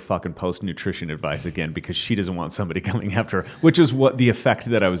will never fucking post nutrition advice again because she doesn't want somebody coming after her, which is what the effect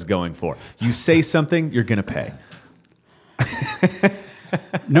that I was going for. You say something, you're going to pay.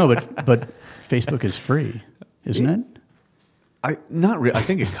 No, but Facebook is free, isn't it? Not really. I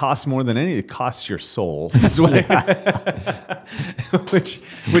think it costs more than anything. It costs your soul, is what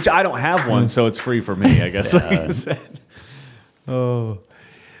which I don't have one, so it's free for me, I guess. Like I said.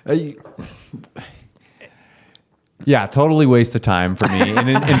 Yeah, totally waste of time for me. And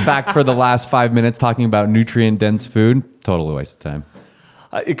in fact, for the last 5 minutes talking about nutrient-dense food, totally waste of time.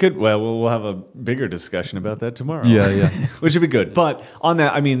 It could. Well, we'll have a bigger discussion about that tomorrow. Yeah. Which would be good. But on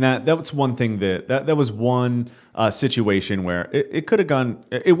that, I mean, that was one thing that was one situation where it could have gone.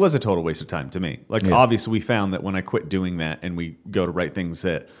 It was a total waste of time to me. Like, obviously, we found that when I quit doing that and we go to write things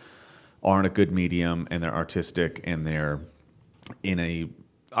that aren't a good medium and they're artistic and they're in a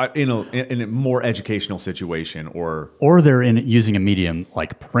more educational situation or they're using a medium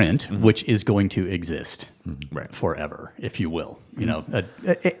like print, which is going to exist forever, if you will.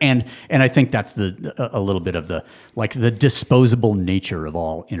 And I think that's a little bit of the disposable nature of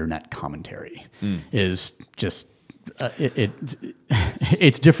all internet commentary is just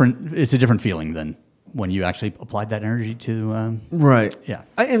it's different. It's a different feeling than when you actually applied that energy to right. Yeah,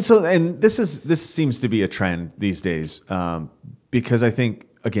 and this seems to be a trend these days because I think.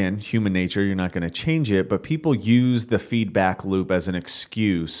 Again, human nature, you're not going to change it, but people use the feedback loop as an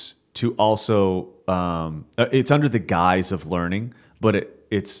excuse to also, it's under the guise of learning, but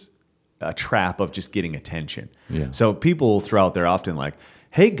it's a trap of just getting attention. Yeah. So people throw out there often like,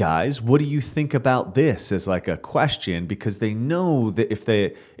 hey guys, what do you think about this as like a question? Because they know that if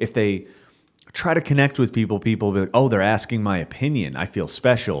they try to connect with people will be like, oh, they're asking my opinion. I feel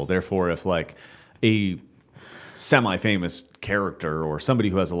special. Therefore, if like a semi-famous character or somebody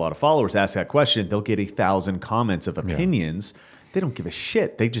who has a lot of followers ask that question, they'll get 1,000 comments of opinions. They don't give a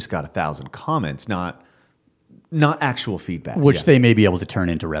shit. They just got 1,000 comments, not actual feedback, which they may be able to turn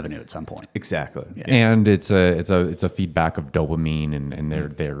into revenue at some point. Exactly. Yes. And it's a feedback of dopamine, and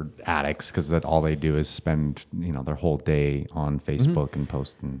they're addicts because that all they do is spend their whole day on Facebook and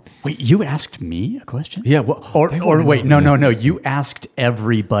post. And wait, you asked me a question? Yeah. Well, or wait, no. You asked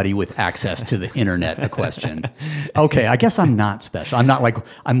everybody with access to the internet a question. Okay, I guess I'm not special. I'm not like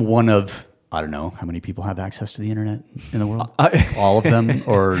I'm one of. I don't know how many people have access to the internet in the world. All of them,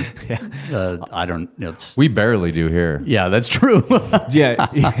 or I don't know. We barely do here. Yeah, that's true. Barely.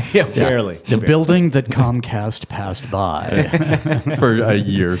 The building that Comcast passed by for a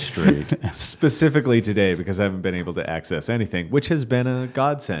year straight. Specifically today, because I haven't been able to access anything, which has been a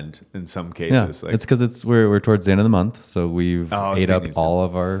godsend in some cases. Yeah, it's because we're towards the end of the month, so we've ate up all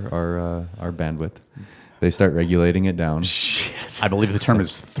of our bandwidth. They start regulating it down. Shit. I believe the term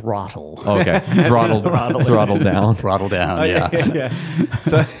is throttle. Okay. Throttle down. Throttle down, yeah.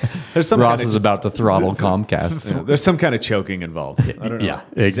 So there's some Ross is about to throttle Comcast. There's some kind of choking involved. I don't know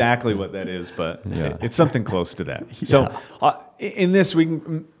exactly what that is, but it's something close to that. So in this,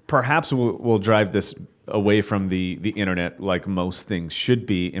 perhaps we'll drive this away from the internet like most things should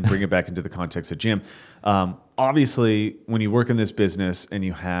be and bring it back into the context of gym. Obviously, when you work in this business and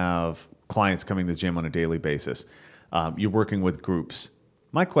you have clients coming to the gym on a daily basis, you're working with groups.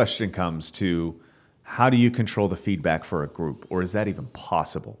 My question comes to, how do you control the feedback for a group? Or is that even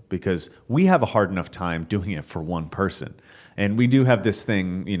possible? Because we have a hard enough time doing it for one person. And we do have this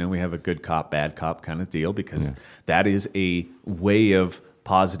thing, we have a good cop, bad cop kind of deal, because that is a way of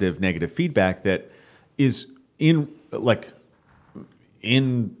positive, negative feedback that is in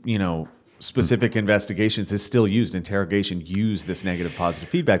specific investigations is still used. Interrogation use this negative, positive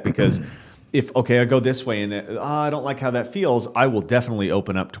feedback because if I go this way and I don't like how that feels, I will definitely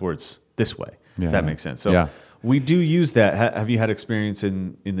open up towards this way. If that makes sense. So we do use that. Have you had experience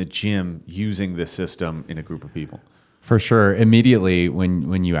in the gym using this system in a group of people? For sure. Immediately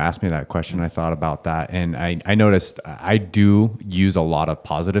when you asked me that question, I thought about that. And I noticed I do use a lot of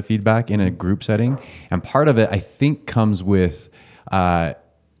positive feedback in a group setting. And part of it, I think, comes with, I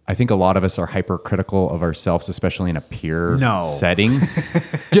think a lot of us are hypercritical of ourselves, especially in a peer setting.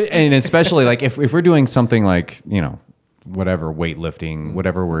 And especially like if we're doing something like, whatever, weightlifting,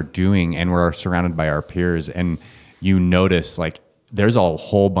 whatever we're doing, and we're surrounded by our peers, and you notice like there's a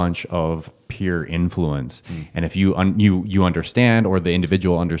whole bunch of peer influence. And if you understand, or the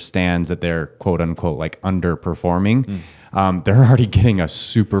individual understands that they're quote unquote like underperforming, they're already getting a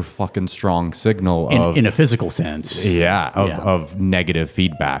super fucking strong signal in a physical sense. Of negative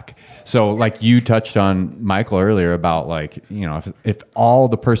feedback. So like you touched on, Michael, earlier about like, if all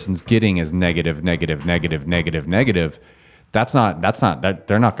the person's getting is negative, that's not that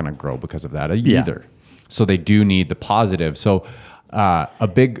they're not going to grow because of that either. So they do need the positive. So I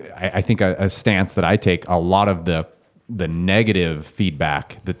think a stance that I take, a lot of the negative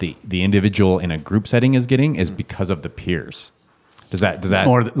feedback that the individual in a group setting is getting is because of the peers. Does that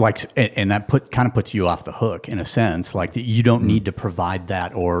or like, and that kind of puts you off the hook in a sense, like that you don't need to provide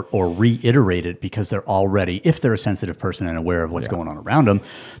that or reiterate it, because they're already, if they're a sensitive person and aware of what's going on around them,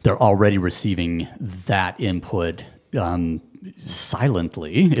 they're already receiving that input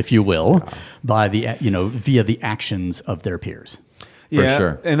silently, if you will, by the via the actions of their peers. For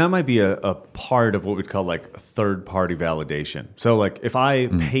sure. And that might be a part of what we'd call like third-party validation. So like if I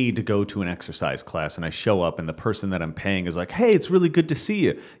paid to go to an exercise class and I show up and the person that I'm paying is like, hey, it's really good to see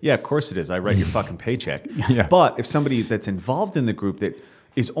you. Yeah, of course it is. I write your fucking paycheck. But if somebody that's involved in the group that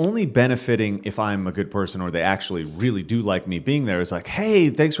is only benefiting if I'm a good person, or they actually really do like me being there, is like, hey,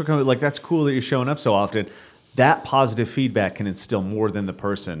 thanks for coming. Like, that's cool that you're showing up so often. That positive feedback can instill more than the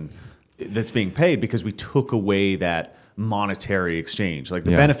person that's being paid, because we took away that monetary exchange. Like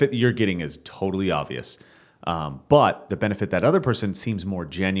the benefit that you're getting is totally obvious, but the benefit that other person seems more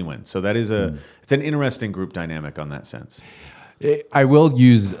genuine. So that is it's an interesting group dynamic on that sense. I will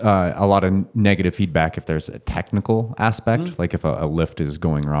use a lot of negative feedback if there's a technical aspect, like if a lift is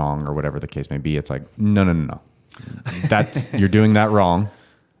going wrong or whatever the case may be. It's like, no. You're doing that wrong.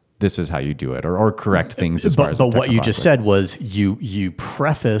 This is how you do it, or correct things as far as. But what you just said was you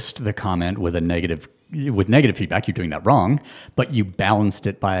prefaced the comment with negative feedback. You're doing that wrong, but you balanced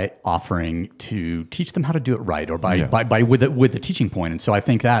it by offering to teach them how to do it right, or by with the teaching point. And so I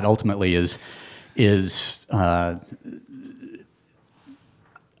think that ultimately is I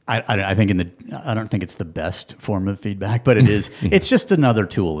don't think it's the best form of feedback, but it is. It's just another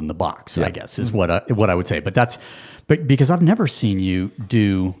tool in the box, I guess, is what I would say. But because I've never seen you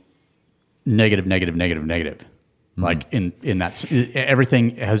do negative. Like in that,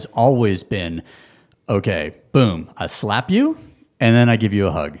 everything has always been, okay, boom, I slap you, and then I give you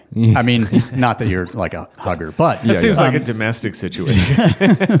a hug. I mean, not that you're like a hugger, but that seems like a domestic situation.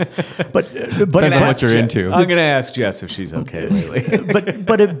 but depends on what you're into. I'm going to ask Jess if she's okay lately.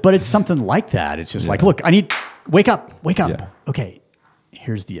 but it's something like that. It's just like, look, I need wake up. Yeah. Okay,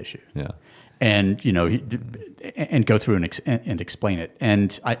 here's the issue. Yeah. And and go through and explain it.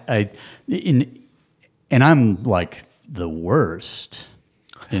 And I'm like the worst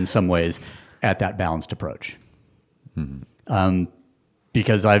in some ways at that balanced approach.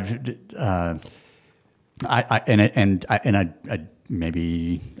 Because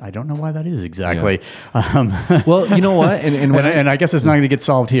maybe I don't know why that is exactly. Yeah. Well, you know what, and I guess it's not going to get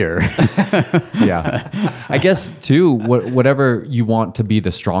solved here. I guess too, whatever you want to be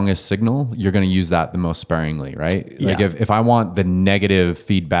the strongest signal, you're going to use that the most sparingly, right? Like if I want the negative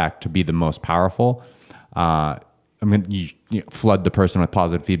feedback to be the most powerful, I'm going to flood the person with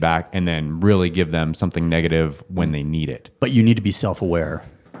positive feedback and then really give them something negative when they need it. But you need to be self-aware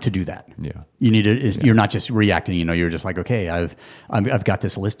to do that. Yeah. You need to. You're not just reacting. You're just like, okay, I've got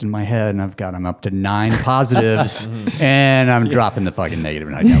this list in my head, and I'm up to 9 positives, and I'm dropping the fucking negative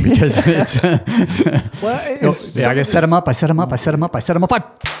right now because it's. I set them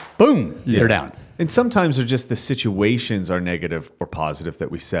up. Boom, they're down. And sometimes they're just the situations are negative or positive that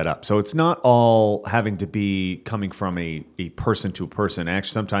we set up. So it's not all having to be coming from a person to a person.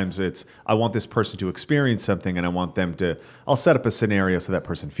 Actually, sometimes it's, I want this person to experience something and I want them to, I'll set up a scenario so that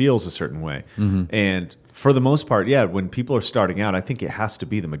person feels a certain way. And for the most part, when people are starting out, I think it has to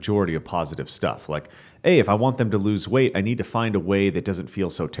be the majority of positive stuff. Like, hey, if I want them to lose weight, I need to find a way that doesn't feel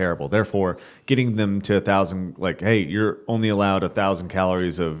so terrible. Therefore, getting them to 1,000, like, hey, you're only allowed 1,000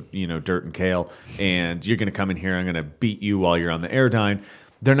 calories of, dirt and kale, and you're going to come in here, I'm going to beat you while you're on the Airdyne.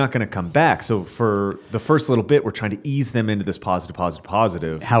 They're not going to come back. So for the first little bit, we're trying to ease them into this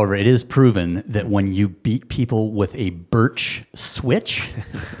positive. However, it is proven that when you beat people with a birch switch,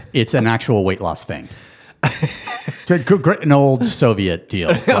 it's an actual weight loss thing. An old Soviet deal,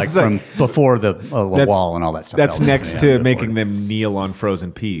 like from before the wall and all that stuff. That's next to making them kneel on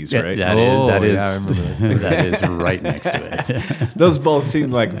frozen peas, right? That is I remember those. that is right next to it. Those both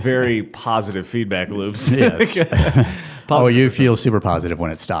seem like very positive feedback loops. Yes. Oh, you feel super positive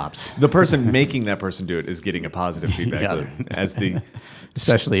when it stops. The person making that person do it is getting a positive feedback loop as the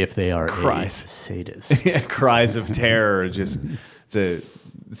Especially if they are Cries. a sadist. cries of terror. It's a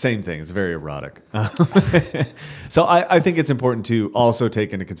same thing. It's very erotic. So I think it's important to also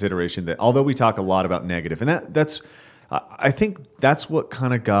take into consideration that although we talk a lot about negative, and I think that's what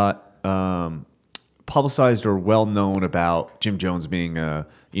kind of got publicized or well known about Jim Jones being a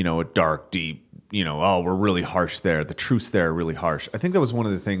dark, deep, we're really harsh there. The truths there are really harsh. I think that was one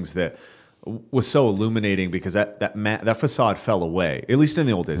of the things that was so illuminating because that facade fell away, at least in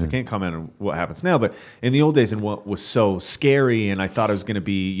the old days. I can't comment on what happens now, but in the old days and what was so scary, and I thought I was going to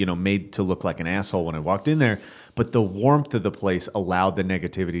be, made to look like an asshole when I walked in there, but the warmth of the place allowed the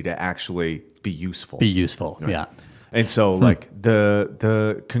negativity to actually be useful. Right. Yeah. And so like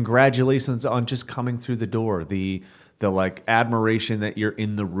the congratulations on just coming through the door, the like admiration that you're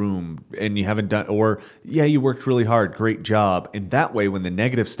in the room and you haven't done, or you worked really hard, great job. And that way, when the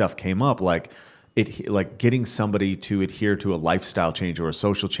negative stuff came up, like getting somebody to adhere to a lifestyle change or a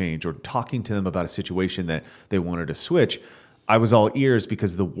social change or talking to them about a situation that they wanted to switch, I was all ears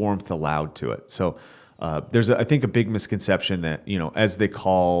because the warmth allowed to it. So there's, I think, a big misconception that, as they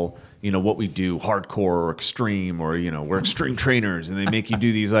call, what we do hardcore or extreme, or, we're extreme trainers and they make you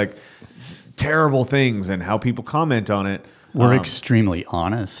do these like terrible things and how people comment on it. We're extremely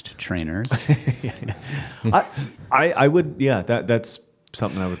honest trainers. I would, that's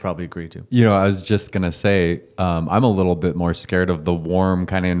something I would probably agree to. I was just going to say, I'm a little bit more scared of the warm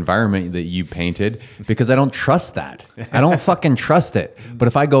kind of environment that you painted because I don't trust that. I don't fucking trust it. But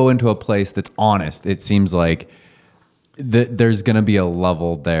if I go into a place that's honest, it seems like there's going to be a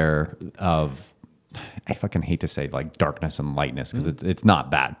level there of, I fucking hate to say like darkness and lightness because it's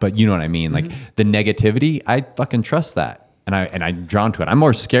not that, but you know what I mean? Like the negativity, I fucking trust that. And I'm drawn to it. I'm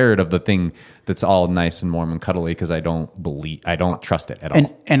more scared of the thing that's all nice and warm and cuddly because I don't trust it at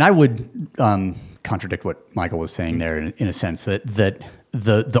all. And I would contradict what Michael was saying there in a sense that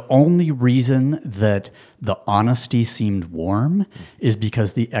the only reason that the honesty seemed warm is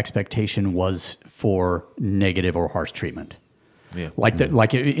because the expectation was for negative or harsh treatment. Yeah. Like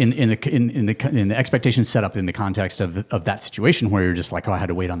in the expectation set up in the context of that situation where you're just like, I had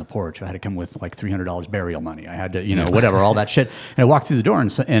to wait on the porch, I had to come with like $300 burial money, I had to whatever, all that shit, and I walked through the door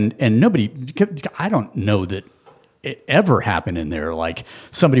and nobody, I don't know that it ever happened in there. Like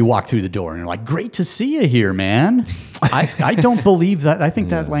somebody walked through the door and you're like, great to see you here, man. I don't believe that. I think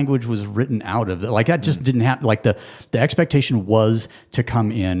that language was written out of it. Like that just didn't happen. Like the expectation was to come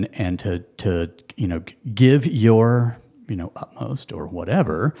in and to give your utmost or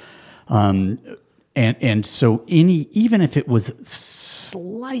whatever. And so even if it was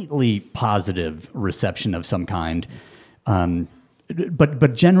slightly positive reception of some kind,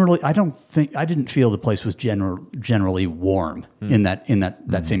 but generally, I didn't feel the place was generally warm in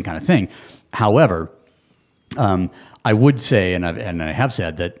that same kind of thing. However, I would say, and I have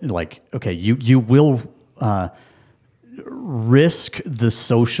said that, like, okay, you will risk the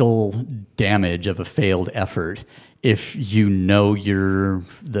social damage of a failed effort if that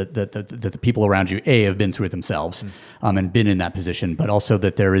the people around you have been through it themselves and been in that position, but also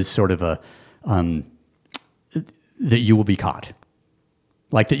that there is sort of a that you will be caught,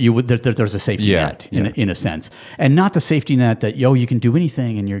 like that there's a safety net in a sense, and not the safety net that you can do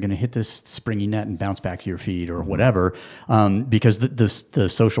anything and you're going to hit this springy net and bounce back to your feet or whatever, because the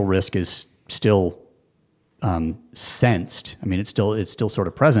social risk is still sensed. I mean, it's still sort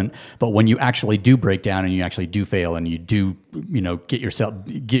of present, but when you actually do break down and you actually do fail and you do, get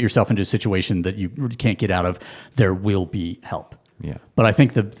yourself into a situation that you can't get out of, there will be help. Yeah. But I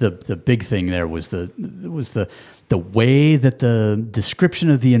think the big thing there was the way that the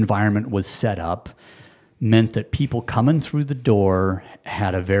description of the environment was set up meant that people coming through the door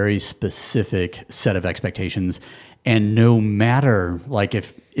had a very specific set of expectations. And no matter, like,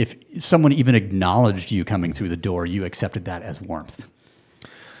 if someone even acknowledged you coming through the door, you accepted that as warmth.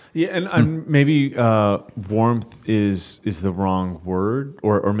 Yeah, and maybe warmth is the wrong word,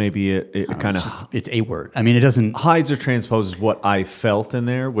 or maybe it kind of... It's a word. I mean, it doesn't... Hides or transposes what I felt in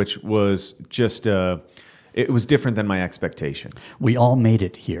there, which was just... it was different than my expectation. We all made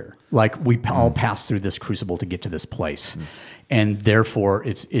it here. Like we all passed through this crucible to get to this place. And therefore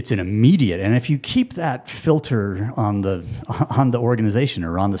it's an immediate. And if you keep that filter on the organization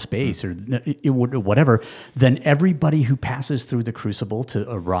or on the space or whatever, then everybody who passes through the crucible to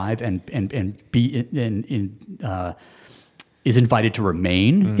arrive and be is invited to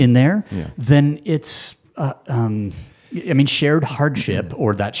remain in there, then it's shared hardship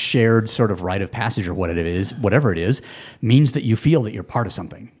or that shared sort of rite of passage or whatever it is, means that you feel that you're part of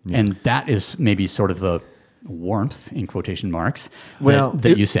something. And that is maybe sort of the warmth in quotation marks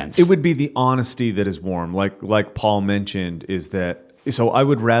that you sense. It would be the honesty that is warm. Like Paul mentioned, is that, so I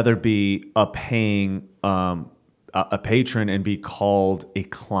would rather be a paying, a patron and be called a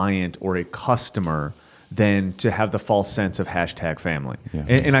client or a customer than to have the false sense of #family. Yeah.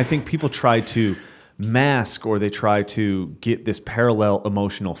 And I think people try to mask or they try to get this parallel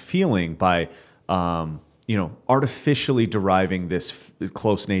emotional feeling by, artificially deriving this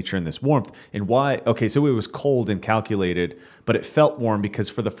close nature and this warmth. And why? Okay, so it was cold and calculated, but it felt warm because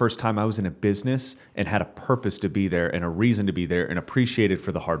for the first time I was in a business and had a purpose to be there and a reason to be there and appreciated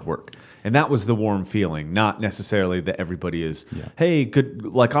for the hard work. And that was the warm feeling, not necessarily that everybody is, hey, good,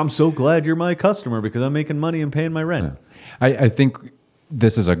 like I'm so glad you're my customer because I'm making money and paying my rent. Yeah. I think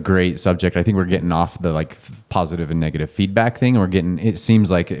this is a great subject. I think we're getting off the like positive and negative feedback thing. It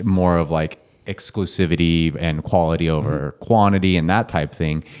seems like more of like exclusivity and quality over quantity and that type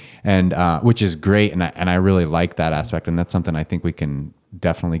thing, and which is great, and I really like that aspect, and that's something I think we can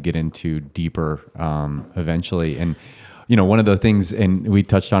definitely get into deeper eventually. And one of the things, and we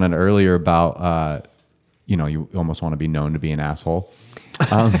touched on it earlier about you almost want to be known to be an asshole.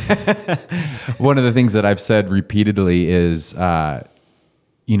 One of the things that I've said repeatedly is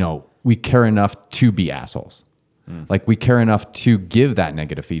we care enough to be assholes. Like we care enough to give that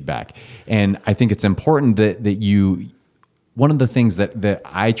negative feedback. And I think it's important that one of the things that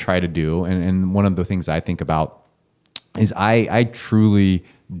I try to do, and one of the things I think about is I truly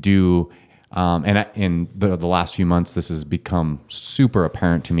do, and in the last few months, this has become super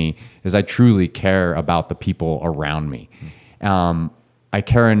apparent to me, is I truly care about the people around me. I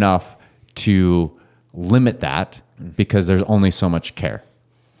care enough to limit that because there's only so much care.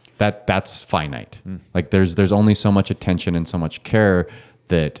 That's finite. Like there's only so much attention and so much care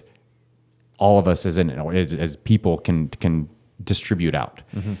that all of us as people can distribute out.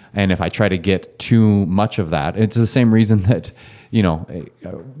 And if I try to get too much of that, it's the same reason that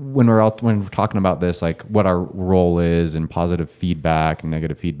when we're talking about this, like what our role is in positive feedback and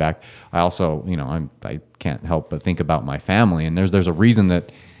negative feedback. I also I can't help but think about my family, and there's a reason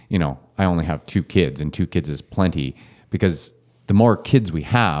that I only have 2 kids, and 2 kids is plenty, because the more kids we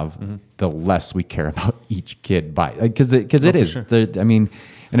have, the less we care about each kid because it is. Sure.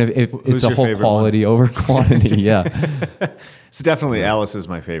 And if it's a whole quality over quantity, yeah. It's definitely Alice is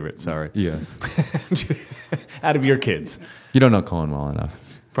my favorite. Sorry. Yeah. Out of your kids, you don't know Colin well enough.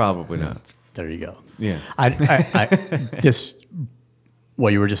 Probably not. There you go. Yeah. I just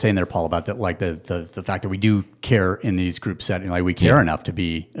what you were just saying there, Paul, about that, like the fact that we do care in these group settings, like we care enough to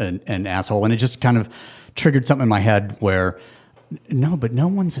be an asshole, and it just kind of triggered something in my head where. No, but no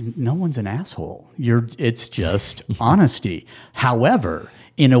one's an asshole. It's just honesty. However,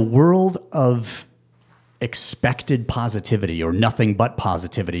 in a world of expected positivity or nothing but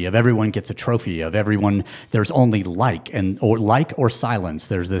positivity, of everyone gets a trophy, of everyone there's only like or silence.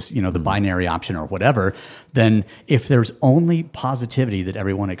 There's this, the binary option or whatever. Then if there's only positivity that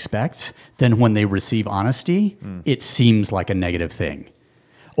everyone expects, then when they receive honesty, it seems like a negative thing.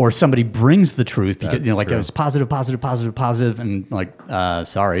 Or somebody brings the truth because it was positive, and like,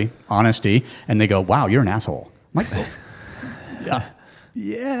 sorry, honesty, and they go, "Wow, you're an asshole." I'm like,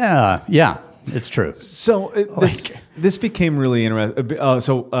 yeah, it's true. So this became really interesting.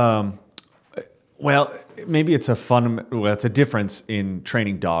 Well, maybe it's it's a difference in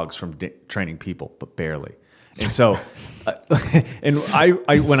training dogs from training people, but barely. And so, and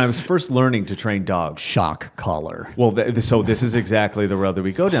I when I was first learning to train dogs, shock collar. Well, so this is exactly the road that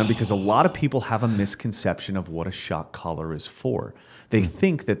we go down, because a lot of people have a misconception of what a shock collar is for. They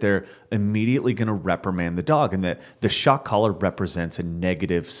think that they're immediately going to reprimand the dog, and that the shock collar represents a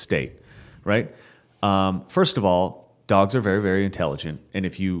negative state, right? First of all, dogs are very, very intelligent, and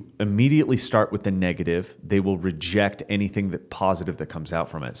if you immediately start with the negative, they will reject anything positive that comes out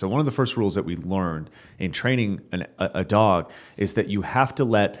from it. So one of the first rules that we learned in training a dog is that you have to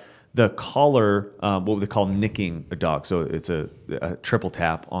let the collar, what they call nicking a dog. So it's a triple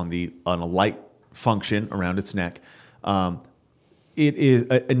tap on a light function around its neck. It is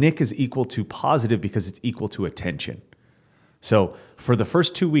a nick is equal to positive because it's equal to attention. So for the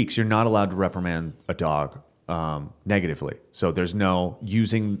first 2 weeks, you're not allowed to reprimand a dog negatively. So there's no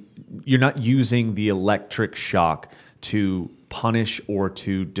you're not using the electric shock to punish or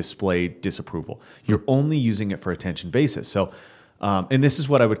to display disapproval. You're only using it for attention basis. So, and this is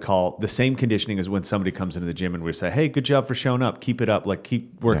what I would call the same conditioning as when somebody comes into the gym and we say, hey, good job for showing up. Keep it up. Like,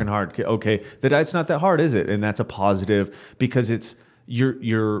 keep working hard. Okay. The diet's not that hard, is it? And that's a positive because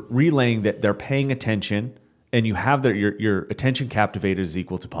you're relaying that they're paying attention and you have your attention captivated is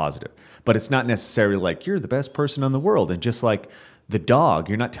equal to positive. But it's not necessarily like you're the best person in the world. And just like the dog,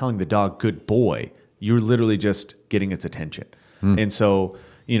 you're not telling the dog, good boy. You're literally just getting its attention. And so,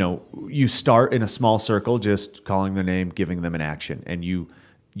 you start in a small circle, just calling their name, giving them an action. And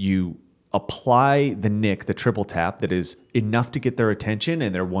you apply the nick, the triple tap that is enough to get their attention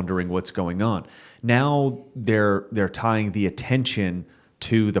and they're wondering what's going on. Now they're tying the attention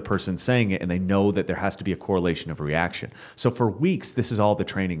to the person saying it, and they know that there has to be a correlation of reaction. So for weeks, this is all the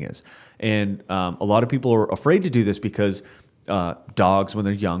training is. And a lot of people are afraid to do this because dogs, when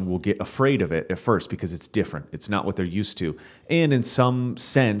they're young, will get afraid of it at first because it's different. It's not what they're used to. And in some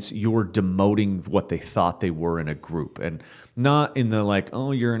sense, you're demoting what they thought they were in a group. And not in the like,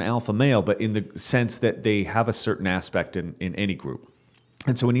 oh, you're an alpha male, but in the sense that they have a certain aspect in any group.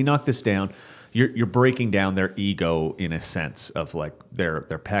 And so when you knock this down, you're breaking down their ego in a sense of like their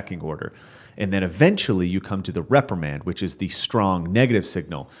pecking order. And then eventually you come to the reprimand, which is the strong negative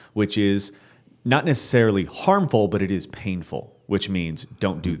signal, which is not necessarily harmful, but it is painful, which means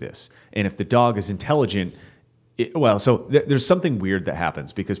don't do this. And if the dog is intelligent, there's something weird that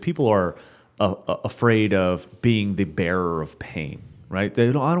happens because people are afraid of being the bearer of pain, right?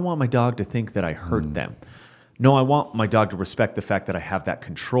 I don't want my dog to think that I hurt them. No, I want my dog to respect the fact that I have that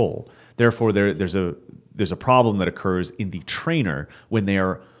control. Therefore, there's a problem that occurs in the trainer when they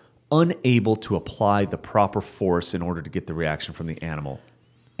are unable to apply the proper force in order to get the reaction from the animal.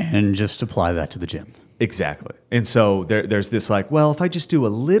 And just apply that to the gym. Exactly. And so there's this like, well, if I just do a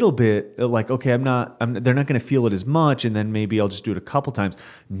little bit, like, okay, they're not going to feel it as much, and then maybe I'll just do it a couple times.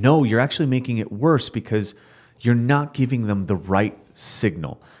 No, you're actually making it worse because you're not giving them the right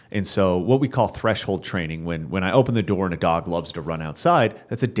signal. And so what we call threshold training, when I open the door and a dog loves to run outside,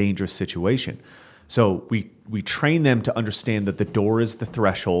 that's a dangerous situation. So we train them to understand that the door is the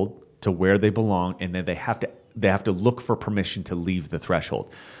threshold to where they belong, and then they have to look for permission to leave the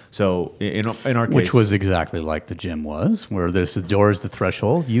threshold. So in our case, which was exactly like the gym was, where the door is the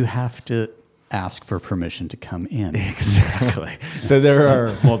threshold. You have to ask for permission to come in. Exactly. So there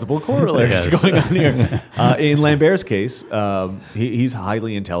are multiple corollaries going on here. In Lambert's case, he's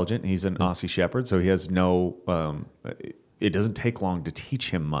highly intelligent. He's an Aussie Shepherd, so he has it doesn't take long to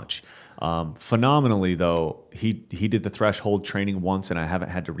teach him much. Phenomenally, though, he did the threshold training once, and I haven't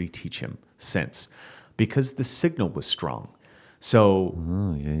had to reteach him since because the signal was strong. So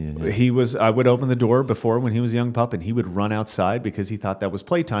I would open the door before when he was a young pup, and he would run outside because he thought that was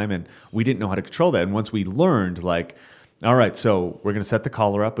playtime, and we didn't know how to control that. And once we learned, like, all right, so we're going to set the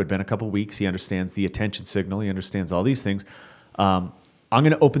collar up. It'd been a couple of weeks. He understands the attention signal. He understands all these things. I'm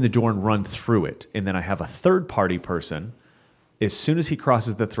going to open the door and run through it. And then I have a third-party person. As soon as he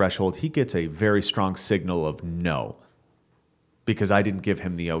crosses the threshold, he gets a very strong signal of no, because I didn't give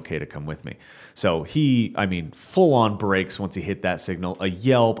him the okay to come with me. So full on breaks once he hit that signal, a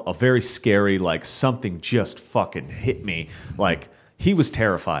yelp, a very scary, like something just fucking hit me. Like he was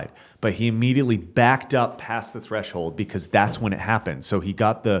terrified, but he immediately backed up past the threshold because that's when it happened. So he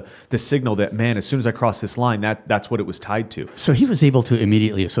got the signal that, man, as soon as I cross this line, that's what it was tied to. So he was able to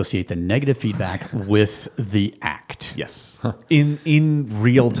immediately associate the negative feedback with the act. Yes. In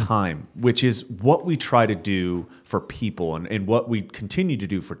real time, which is what we try to do for people and what we continue to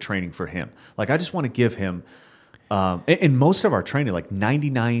do for training for him. Like, I just want to give him, and most of our training, like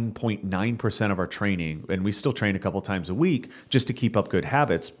 99.9% of our training, and we still train a couple times a week just to keep up good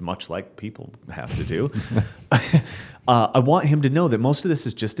habits, much like people have to do. I want him to know that most of this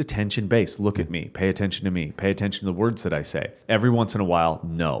is just attention-based. Look at me. Pay attention to me. Pay attention to the words that I say. Every once in a while,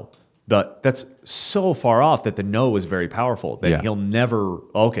 no. But that's so far off that the no is very powerful that he'll never,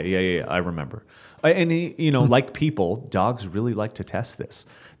 okay, I remember. And he, like people, dogs really like to test this.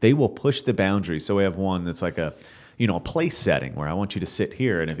 They will push the boundaries. So we have one that's like a place setting where I want you to sit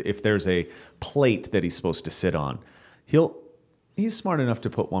here. And if there's a plate that he's supposed to sit on, he's smart enough to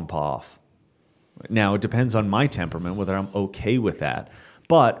put one paw off. Now, it depends on my temperament, whether I'm okay with that.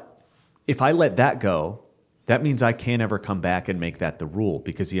 But if I let that go, that means I can't ever come back and make that the rule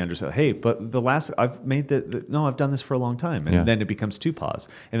because he understands, hey, but I've made I've done this for a long time. And then it becomes two paws.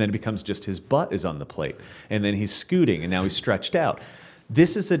 And then it becomes just his butt is on the plate. And then he's scooting and now he's stretched out.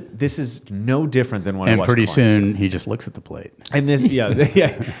 this is no different than when I And watch pretty clients soon he just looks at the plate. And this,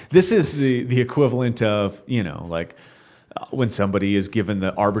 this is the equivalent of, like when somebody is given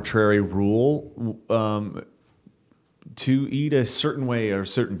the arbitrary rule to eat a certain way or a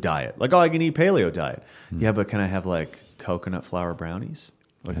certain diet. Like, I can eat paleo diet. Yeah, but can I have like coconut flour brownies?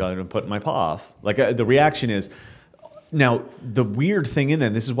 Like, I'm going to put my paw off. Like, the reaction is, now, the weird thing in that,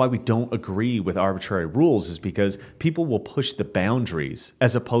 and this is why we don't agree with arbitrary rules, is because people will push the boundaries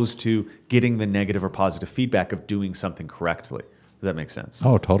as opposed to getting the negative or positive feedback of doing something correctly. Does that make sense?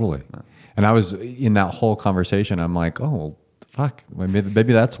 Oh, totally. And I was in that whole conversation. I'm like, oh, well, fuck.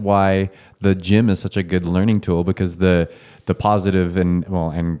 Maybe that's why the gym is such a good learning tool, because the positive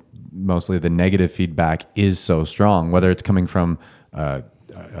and mostly the negative feedback is so strong, whether it's coming from a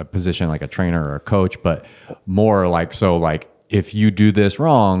position like a trainer or a coach, but more like, so like, if you do this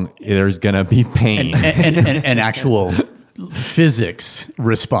wrong, there's gonna be pain and actual physics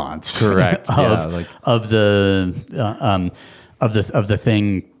response. Correct. Of the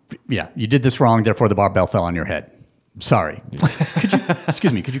thing. Yeah, you did this wrong, therefore the barbell fell on your head. Sorry.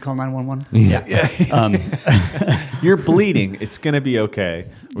 Could you call 911? Yeah. You're bleeding. It's going to be okay.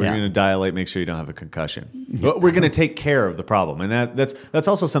 We're Yeah. going to dilate, make sure you don't have a concussion. But we're going to take care of the problem. And that's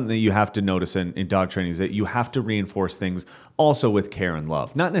also something that you have to notice in dog training, is that you have to reinforce things also with care and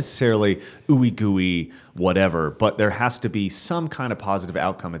love. Not necessarily ooey gooey, whatever, but there has to be some kind of positive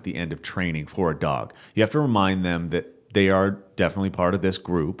outcome at the end of training for a dog. You have to remind them that they are definitely part of this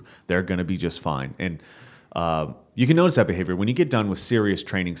group. They're going to be just fine. And you can notice that behavior when you get done with serious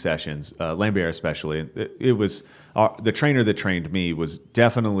training sessions, Lambert especially. It was the trainer that trained me was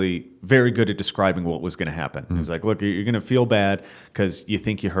definitely very good at describing what was going to happen. He was like, look, you're going to feel bad because you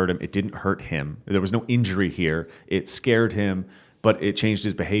think you hurt him. It didn't hurt him. There was no injury here. It scared him, but it changed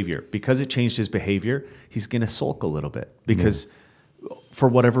his behavior. Because it changed his behavior, he's going to sulk a little bit because for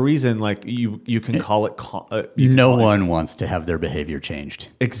whatever reason, like you can call it. No one wants to have their behavior changed.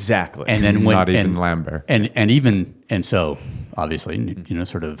 Exactly. And then not even Lambert. And so obviously,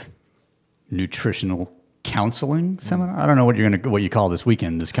 sort of nutritional counseling seminar. I don't know what you call this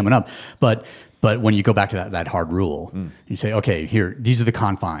weekend that's coming up, but when you go back to that hard rule, you say, okay, here, these are the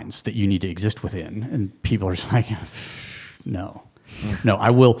confines that you need to exist within, and people are just like, no. No,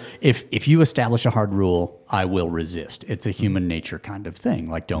 I will. If you establish a hard rule, I will resist. It's a human nature kind of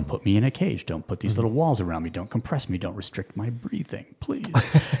thing. Like, don't put me in a cage. Don't put these little walls around me. Don't compress me. Don't restrict my breathing, please.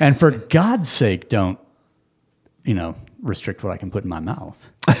 And for God's sake, don't, restrict what I can put in my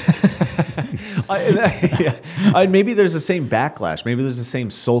mouth. Maybe there's the same backlash. Maybe there's the same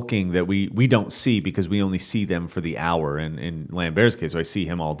sulking that we don't see because we only see them for the hour. And in Lambert's case, so I see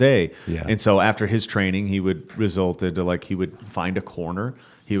him all day. Yeah. And so after his training, he would result into like he would find a corner,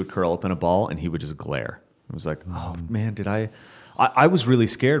 he would curl up in a ball, and he would just glare. It was like, oh man, I was really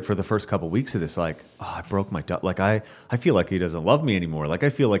scared for the first couple of weeks of this. Like, I broke my dog. Like, I feel like he doesn't love me anymore. Like, I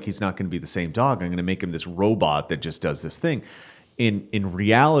feel like he's not going to be the same dog. I'm going to make him this robot that just does this thing. In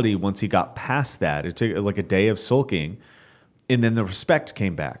reality, once he got past that, it took like a day of sulking, and then the respect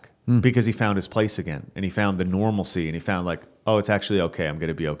came back because he found his place again, and he found the normalcy, and he found like, oh, it's actually okay. I'm going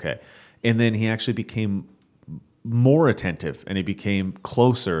to be okay. And then he actually became more attentive, and he became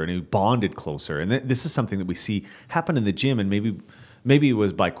closer, and he bonded closer. And this is something that we see happen in the gym, and maybe it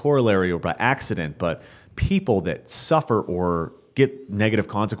was by corollary or by accident, but people that suffer or get negative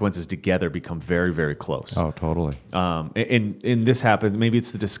consequences together become very, very close. Oh, totally. And this happens, maybe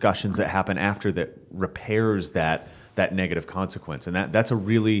it's the discussions that happen after that repairs that negative consequence. And that's a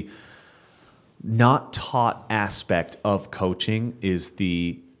really not taught aspect of coaching, is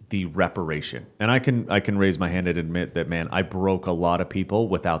the reparation. And I can raise my hand and admit that, man, I broke a lot of people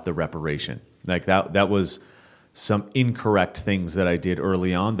without the reparation. Like that was some incorrect things that I did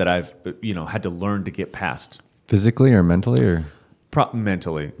early on that I've had to learn to get past. Physically or mentally or?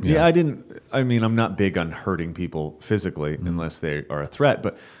 Mentally. Yeah, I'm not big on hurting people physically unless they are a threat,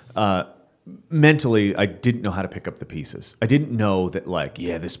 but mentally, I didn't know how to pick up the pieces. I didn't know that, like,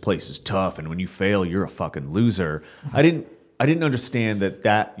 yeah, this place is tough, and when you fail, you're a fucking loser. I didn't understand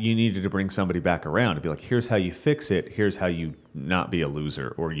that you needed to bring somebody back around and be like, here's how you fix it. Here's how you not be a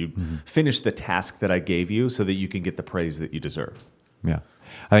loser, or you finish the task that I gave you so that you can get the praise that you deserve. Yeah.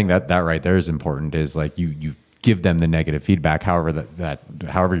 I think that right there is important, is like you give them the negative feedback, however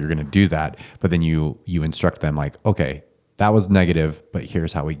however you're going to do that, but then you instruct them like, okay, that was negative, but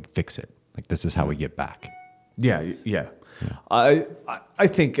here's how we fix it. Like, this is how we get back. Yeah. I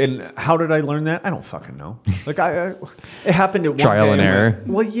think, and how did I learn that? I don't fucking know. Like it happened at one trial day and error.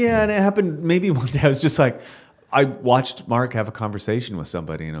 Well, yeah, and it happened maybe one day. I was just like, I watched Mark have a conversation with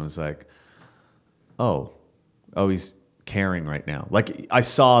somebody, and I was like, oh, caring right now. Like I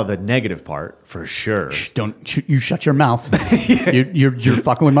saw the negative part for sure. You shut your mouth. You're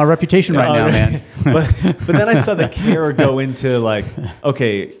fucking with my reputation right now, man. but then I saw the care go into like,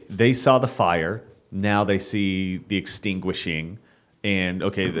 okay, they saw the fire. Now they see the extinguishing, and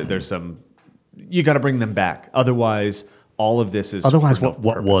okay, there's some. You got to bring them back. Otherwise, all of this is. Otherwise, for no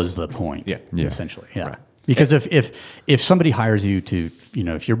what purpose. was the point? Yeah. Essentially, yeah. Right. Because if somebody hires you to,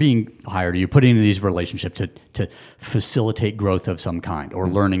 if you're being hired, you put into these relationships to facilitate growth of some kind or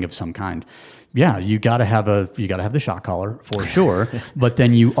learning of some kind. Yeah, you got to have the shot collar for sure, but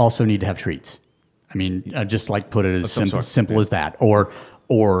then you also need to have treats. I mean, just like put it as simple as that, or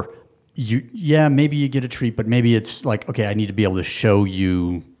maybe you get a treat, but maybe it's like, okay, I need to be able to show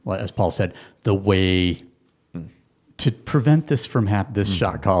you, as Paul said, the way to prevent this from this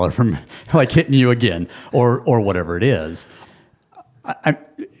shot collar from like hitting you again, or whatever it is. I'm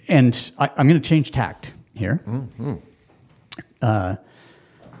going to change tact here,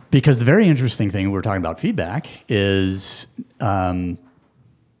 because the very interesting thing we're talking about feedback is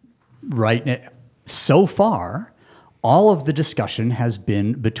so far, all of the discussion has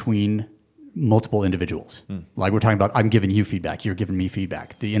been between multiple individuals. Like we're talking about, I'm giving you feedback, you're giving me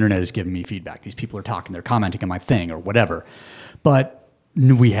feedback, the internet is giving me feedback, these people are talking, they're commenting on my thing or whatever. But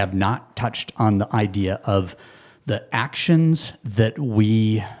we have not touched on the idea of the actions that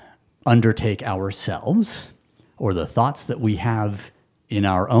we undertake ourselves or the thoughts that we have in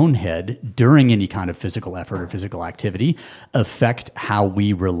our own head during any kind of physical effort or physical activity affect how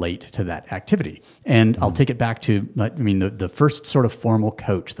we relate to that activity. And I'll take it back to, the first sort of formal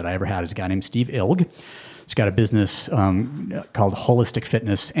coach that I ever had is a guy named Steve Ilg. He's got a business called Holistic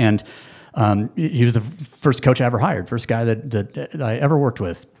Fitness. And he was the first coach I ever hired, first guy that I ever worked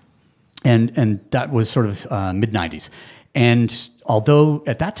with. And that was sort of mid-90s. And although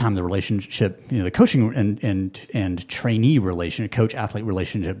at that time the relationship, the coaching and trainee relationship, coach-athlete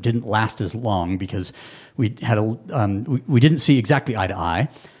relationship didn't last as long because we had we didn't see exactly eye to eye.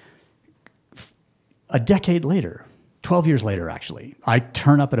 A decade later, 12 years later actually, I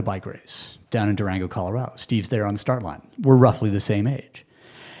turn up at a bike race down in Durango, Colorado. Steve's there on the start line. We're roughly the same age,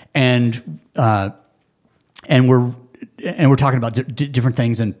 and we're talking about different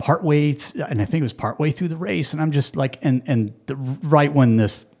things, and and I think it was partway through the race, and I'm just like, right when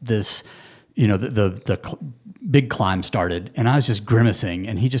this the big climb started, and I was just grimacing,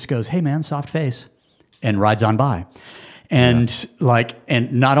 and he just goes, "Hey man, soft face," and rides on by, and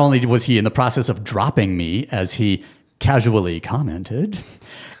and not only was he in the process of dropping me, as he casually commented,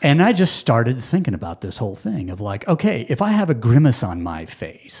 and I just started thinking about this whole thing of like, okay, if I have a grimace on my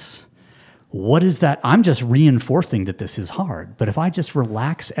face, what is that? I'm just reinforcing that this is hard. But if I just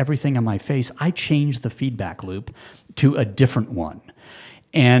relax everything on my face, I change the feedback loop to a different one.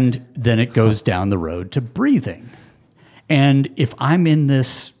 And then it goes down the road to breathing. And if I'm in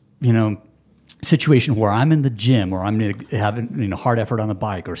this, situation where I'm in the gym or I'm having hard effort on the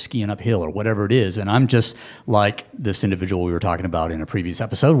bike or skiing uphill or whatever it is, and I'm just like this individual we were talking about in a previous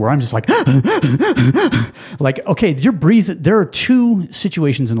episode where I'm just like, okay, you're breathing. There are two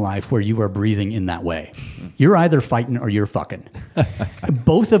situations in life where you are breathing in that way. You're either fighting or you're fucking.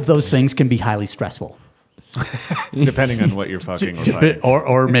 Both of those things can be highly stressful. Depending on what you're fucking or fighting.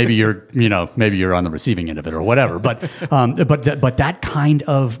 Or maybe you're on the receiving end of it or whatever. But that kind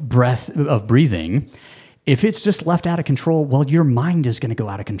of breathing, if it's just left out of control, well, your mind is going to go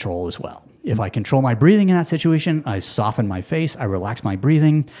out of control as well. If I control my breathing in that situation, I soften my face, I relax my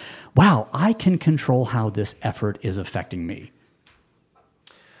breathing. Wow, I can control how this effort is affecting me.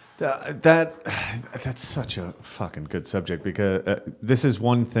 That's such a fucking good subject, because this is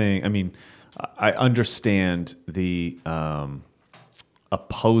one thing. I mean, I understand the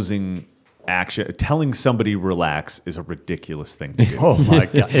opposing action. Telling somebody relax is a ridiculous thing to do. Oh my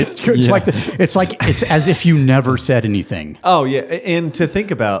god! It's as if you never said anything. Oh yeah, and to think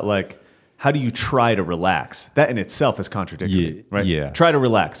about how do you try to relax? That in itself is contradictory, right? Yeah. Try to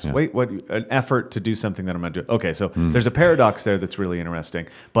relax. Yeah. Wait, what? An effort to do something that I'm not doing. Okay, so there's a paradox there that's really interesting,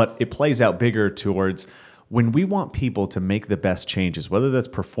 but it plays out bigger towards when we want people to make the best changes, whether that's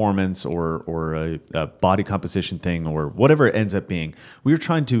performance or a body composition thing or whatever it ends up being. We are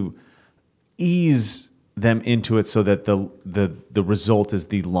trying to ease them into it so that the result is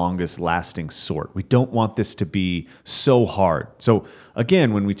the longest lasting sort. We don't want this to be so hard. So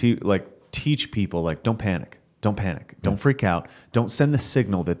again, when we teach people, don't panic, don't freak out, don't send the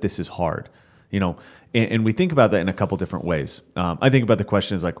signal that this is hard, and we think about that in a couple different ways. I think about the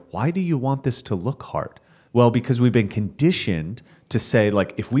question is why do you want this to look hard? Well, because we've been conditioned to say,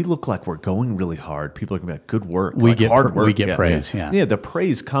 like, if we look like we're going really hard, people are going to be like, good work. We like, get hard work. we get praise. Yeah, the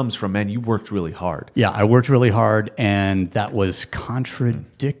praise comes from, man, you worked really hard. Yeah, I worked really hard, and that was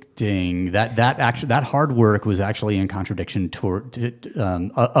contradicting that hard work was actually in contradiction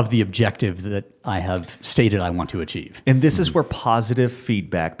of the objective that I have stated I want to achieve. And this is where positive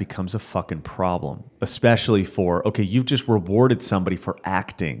feedback becomes a fucking problem, especially for, okay, you've just rewarded somebody for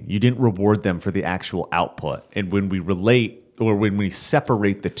acting. You didn't reward them for the actual output. And when we relate, or when we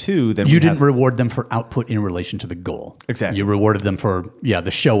separate the two, then you didn't reward them for output in relation to the goal. Exactly. You rewarded them for the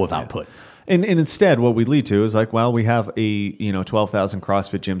show of output. And instead, what we lead to is like, well, we have 12,000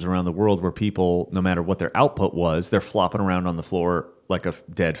 CrossFit gyms around the world where people, no matter what their output was, they're flopping around on the floor like a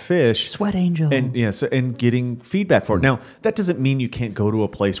dead fish. Sweat angel. And and getting feedback for it. Now, that doesn't mean you can't go to a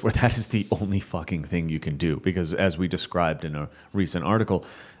place where that is the only fucking thing you can do, because as we described in a recent article,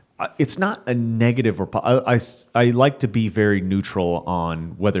 it's not a negative or I like to be very neutral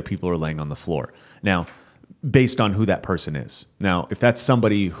on whether people are laying on the floor. Now, based on who that person is. Now, if that's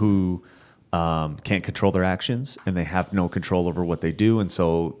somebody who can't control their actions and they have no control over what they do, and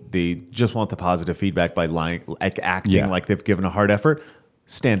so they just want the positive feedback by acting like they've given a hard effort,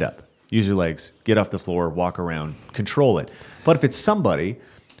 stand up, use your legs, get off the floor, walk around, control it. But if it's somebody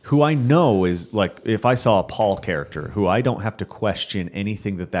who I know is like, if I saw a Paul character who I don't have to question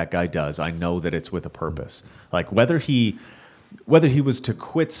anything that guy does, I know that it's with a purpose. Like whether he was to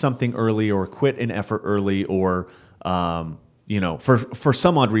quit something early or quit an effort early or for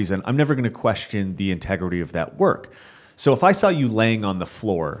some odd reason, I'm never going to question the integrity of that work. So if I saw you laying on the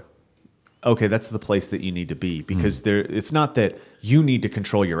floor, okay, that's the place that you need to be, because it's not that you need to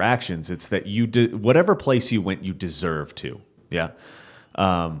control your actions. It's that whatever place you went, you deserve to. Yeah.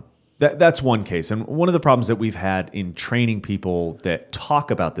 That's one case. And one of the problems that we've had in training people that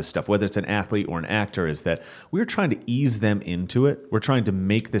talk about this stuff, whether it's an athlete or an actor, is that we're trying to ease them into it. We're trying to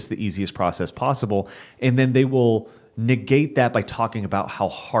make this the easiest process possible. And then they will negate that by talking about how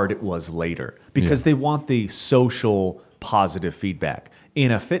hard it was later, because they want the social positive feedback.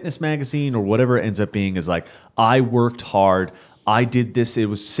 In a fitness magazine or whatever it ends up being is like, I worked hard. I did this. It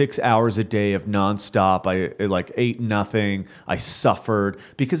was 6 hours a day of nonstop. I like ate nothing. I suffered,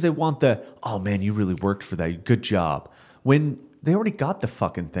 because they want oh man, you really worked for that. Good job. When they already got the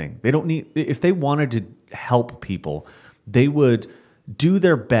fucking thing. They don't need, if they wanted to help people, they would do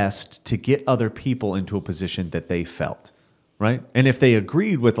their best to get other people into a position that they felt, right? And if they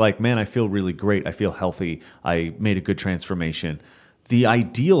agreed with like, man, I feel really great. I feel healthy. I made a good transformation. The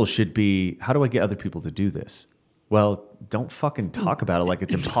ideal should be, how do I get other people to do this? Well, don't fucking talk about it like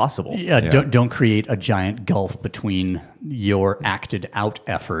it's impossible. Don't create a giant gulf between your acted out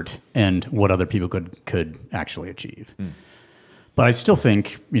effort and what other people could actually achieve. But I still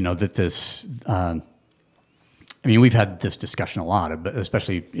think, that this, we've had this discussion a lot,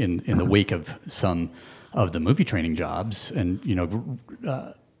 especially in the wake of some of the movie training jobs, and,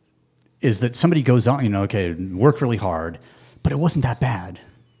 is that somebody goes on, okay, worked really hard, but it wasn't that bad.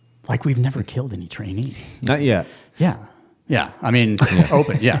 Like, we've never killed any trainee. Not yet. Yeah.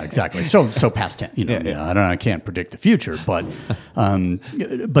 Open. Yeah, exactly. So past 10. I can't predict the future, but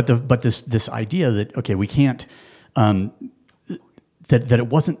this idea that, okay, we can't that it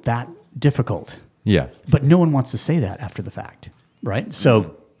wasn't that difficult. Yeah. But no one wants to say that after the fact, right?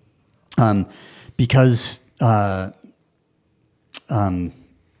 So, because then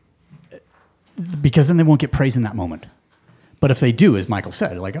they won't get praise in that moment. But if they do, as Michael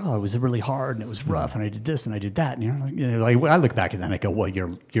said, like, oh, it was really hard and it was rough and I did this and I did that, and like I look back at that and I go, well,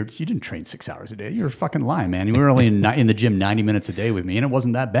 you didn't train 6 hours a day. You're fucking lying, man. You were only in the gym 90 minutes a day with me, and it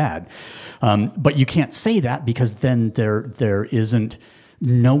wasn't that bad. But you can't say that, because then there isn't.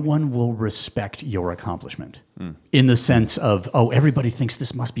 No one will respect your accomplishment in the sense of, oh, everybody thinks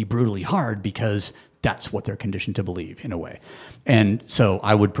this must be brutally hard because that's what they're conditioned to believe, in a way. And so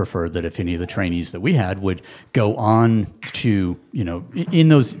I would prefer that if any of the trainees that we had would go on to, in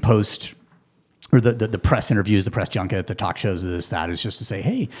those post or the press interviews, the press junket, the talk shows, this, that, is just to say,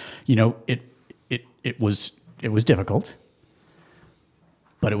 hey, it was difficult,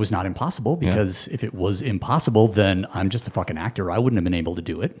 but it was not impossible, because if it was impossible, then I'm just a fucking actor. I wouldn't have been able to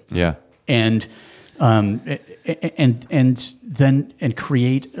do it. Yeah. And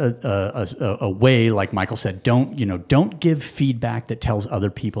create a way, like Michael said, don't give feedback that tells other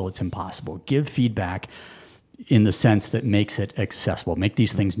people it's impossible. Give feedback, in the sense that makes it accessible, make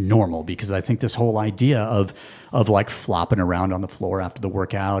these things normal. Because I think this whole idea of like flopping around on the floor after the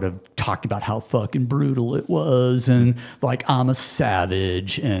workout, of talking about how fucking brutal it was, and like I'm a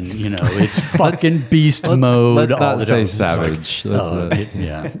savage, and it's fucking beast mode. Let's not say savage.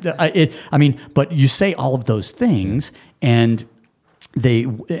 I mean, but you say all of those things, and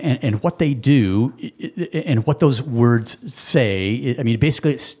and what they do and what those words say, I mean,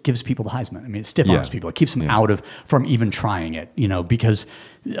 basically it gives people the Heisman. I mean, it stiff arms people. It keeps them out from even trying it, because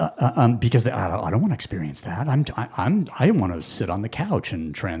they, I don't want to experience that. I want to sit on the couch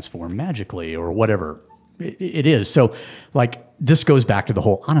and transform magically or whatever it is. So like this goes back to the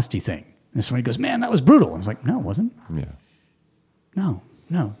whole honesty thing. And somebody goes, man, that was brutal. I was like, no, it wasn't. Yeah.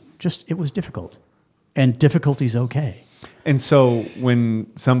 No, just it was difficult, and difficulty's okay. And so when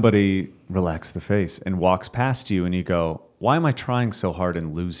somebody relaxes the face and walks past you and you go, why am I trying so hard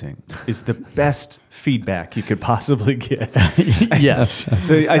and losing? Is the best feedback you could possibly get. Yes.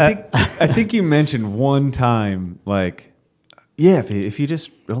 So I think you mentioned one time, like, yeah, if you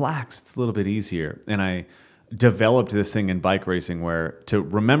just relax, it's a little bit easier. And I developed this thing in bike racing where to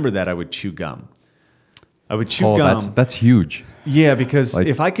remember that I would chew gum. I would chew gum. That's huge. Yeah, because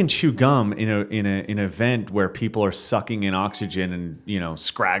if I can chew gum in an event where people are sucking in oxygen and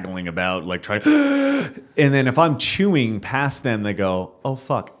scraggling about like trying, and then if I'm chewing past them, they go, "Oh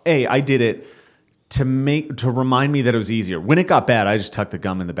fuck, hey, I did it to remind me that it was easier." When it got bad, I just tucked the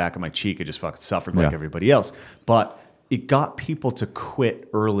gum in the back of my cheek. I just fucking suffered like everybody else. But it got people to quit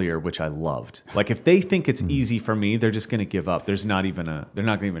earlier, which I loved. Like if they think it's easy for me, they're just going to give up. They're not going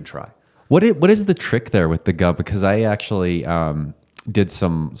to even try. What is the trick there with the gum? Because I actually did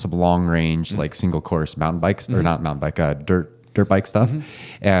some long range like single course mountain bikes or not mountain bike dirt bike stuff,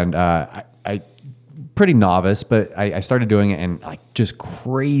 and I pretty novice, but I started doing it and like just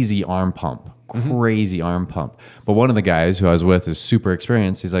crazy arm pump. But one of the guys who I was with is super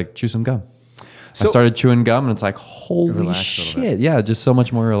experienced. He's like, chew some gum. So I started chewing gum, and it's like, holy shit. Yeah, just so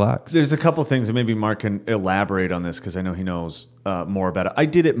much more relaxed. There's a couple things, and maybe Mark can elaborate on this because I know he knows more about it. I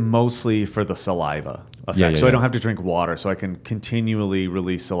did it mostly for the saliva effect, so I don't have to drink water, so I can continually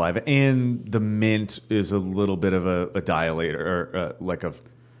release saliva. And the mint is a little bit of a dilator, or like a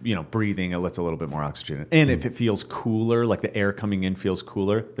breathing. It lets a little bit more oxygen in. And if it feels cooler, like the air coming in feels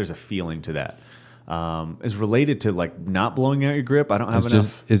cooler, there's a feeling to that. Is related to like not blowing out your grip. I don't have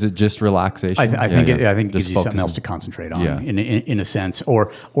enough. Is it just relaxation? I think it gives you something else to concentrate on, in a sense,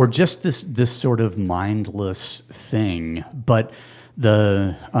 or just this sort of mindless thing. But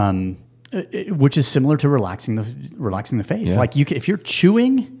which is similar to relaxing the face. Yeah. Like if you're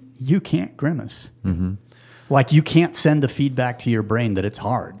chewing, you can't grimace. Mm-hmm. Like you can't send the feedback to your brain that it's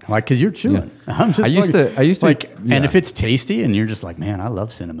hard, like because you're chewing. Yeah. I used to like, and if it's tasty and you're just like, man, I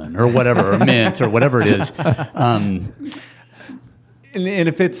love cinnamon or whatever, or mint or whatever it is. And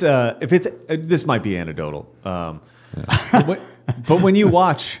if it's this might be anecdotal, but when you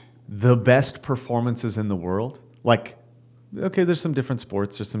watch the best performances in the world, like, okay, there's some different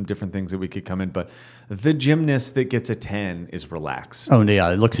sports, there's some different things that we could come in, but the gymnast that gets a 10 is relaxed. Oh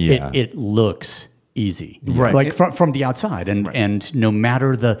yeah, it looks easy, right? Like from the outside, and no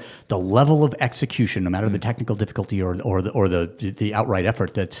matter the level of execution, no matter the technical difficulty or the outright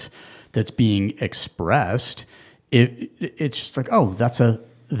effort that's being expressed, it's just like, oh,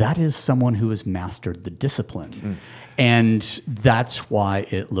 that is someone who has mastered the discipline, and that's why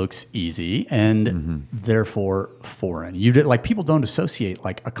it looks easy and therefore foreign. People don't associate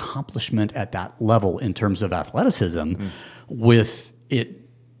like accomplishment at that level in terms of athleticism with it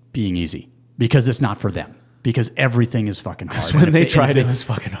being easy. Because it's not for them. Because everything is fucking hard. Because when they tried, it was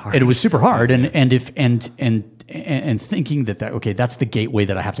fucking hard. It was super hard, and thinking that okay, that's the gateway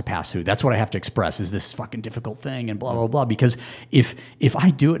that I have to pass through. That's what I have to express is this fucking difficult thing, and blah blah blah. Because if I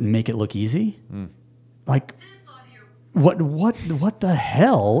do it and make it look easy, like what the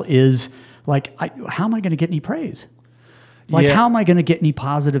hell is like? How am I going to get any praise? Like, how am I going to get any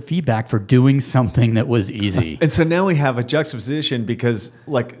positive feedback for doing something that was easy? And so now we have a juxtaposition because,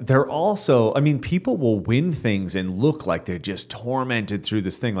 like, they're also, I mean, people will win things and look like they're just tormented through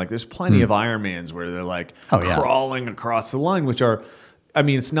this thing. Like, there's plenty of Ironmans where they're, like, crawling across the line, which are, I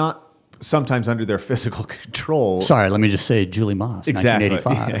mean, it's not sometimes under their physical control. Sorry, let me just say Julie Moss, exactly.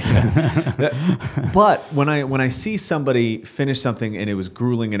 1985. Yeah. But when I see somebody finish something and it was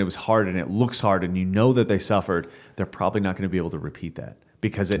grueling and it was hard and it looks hard and you know that they suffered, they're probably not going to be able to repeat that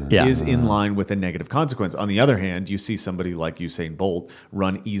because it is in line with a negative consequence. On the other hand, you see somebody like Usain Bolt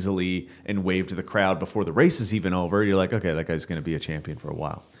run easily and wave to the crowd before the race is even over. You're like, okay, that guy's going to be a champion for a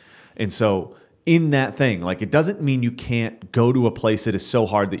while. And so in that thing. Like, it doesn't mean you can't go to a place that is so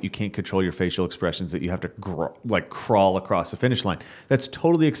hard that you can't control your facial expressions, that you have to crawl across the finish line. That's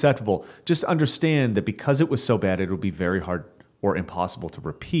totally acceptable. Just understand that because it was so bad, it will be very hard or impossible to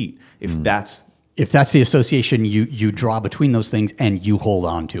repeat if that's the association you draw between those things and you hold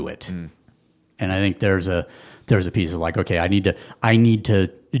on to it. And I think there's a piece of like, okay, I need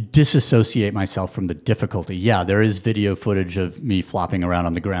to disassociate myself from the difficulty. Yeah, there is video footage of me flopping around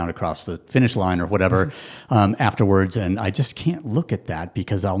on the ground across the finish line or whatever afterwards, and I just can't look at that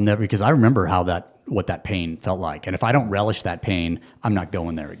because I remember what that pain felt like. And if I don't relish that pain, I'm not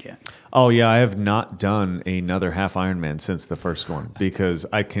going there again. Oh yeah, I have not done another half Ironman since the first one because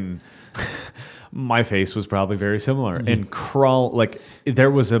I can. My face was probably very similar. And there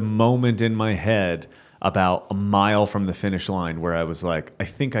was a moment in my head about a mile from the finish line where I was like, I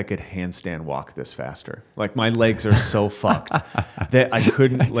think I could handstand walk this faster. Like, my legs are so fucked that I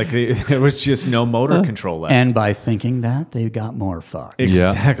couldn't, there was just no motor control left. And by thinking that, they got more fucked.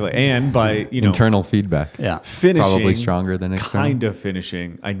 Exactly. And by, internal feedback. Yeah. Finishing, probably stronger than external. Kind of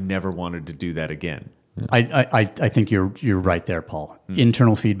finishing, I never wanted to do that again. I think you're right there, Paul.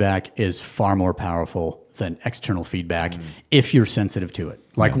 Internal feedback is far more powerful than external feedback if you're sensitive to it.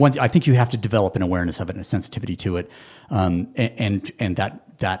 I think you have to develop an awareness of it and a sensitivity to it, and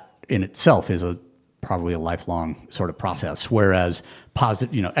that in itself is probably a lifelong sort of process. Whereas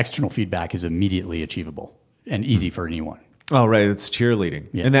positive, external feedback is immediately achievable and easy for anyone. Oh, right. It's cheerleading.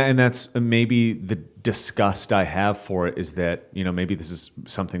 Yeah. And that's maybe the disgust I have for it is that, maybe this is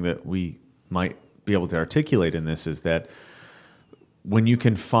something that we might be able to articulate in this, is that when you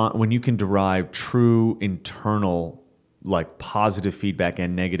can derive true internal, positive feedback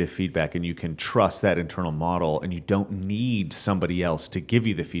and negative feedback, and you can trust that internal model, and you don't need somebody else to give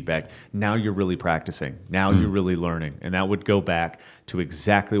you the feedback, now you're really practicing. Now you're really learning. And that would go back to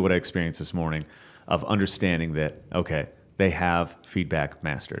exactly what I experienced this morning of understanding that, okay, they have feedback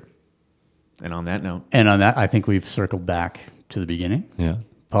mastered. And on that note. And on that, I think we've circled back to the beginning. Yeah.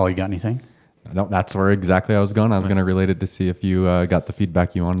 Paul, you got anything? No, that's where exactly I was going. I was going to relate it to see if you got the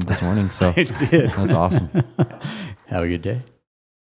feedback you wanted this morning. So I did. That's awesome. Have a good day.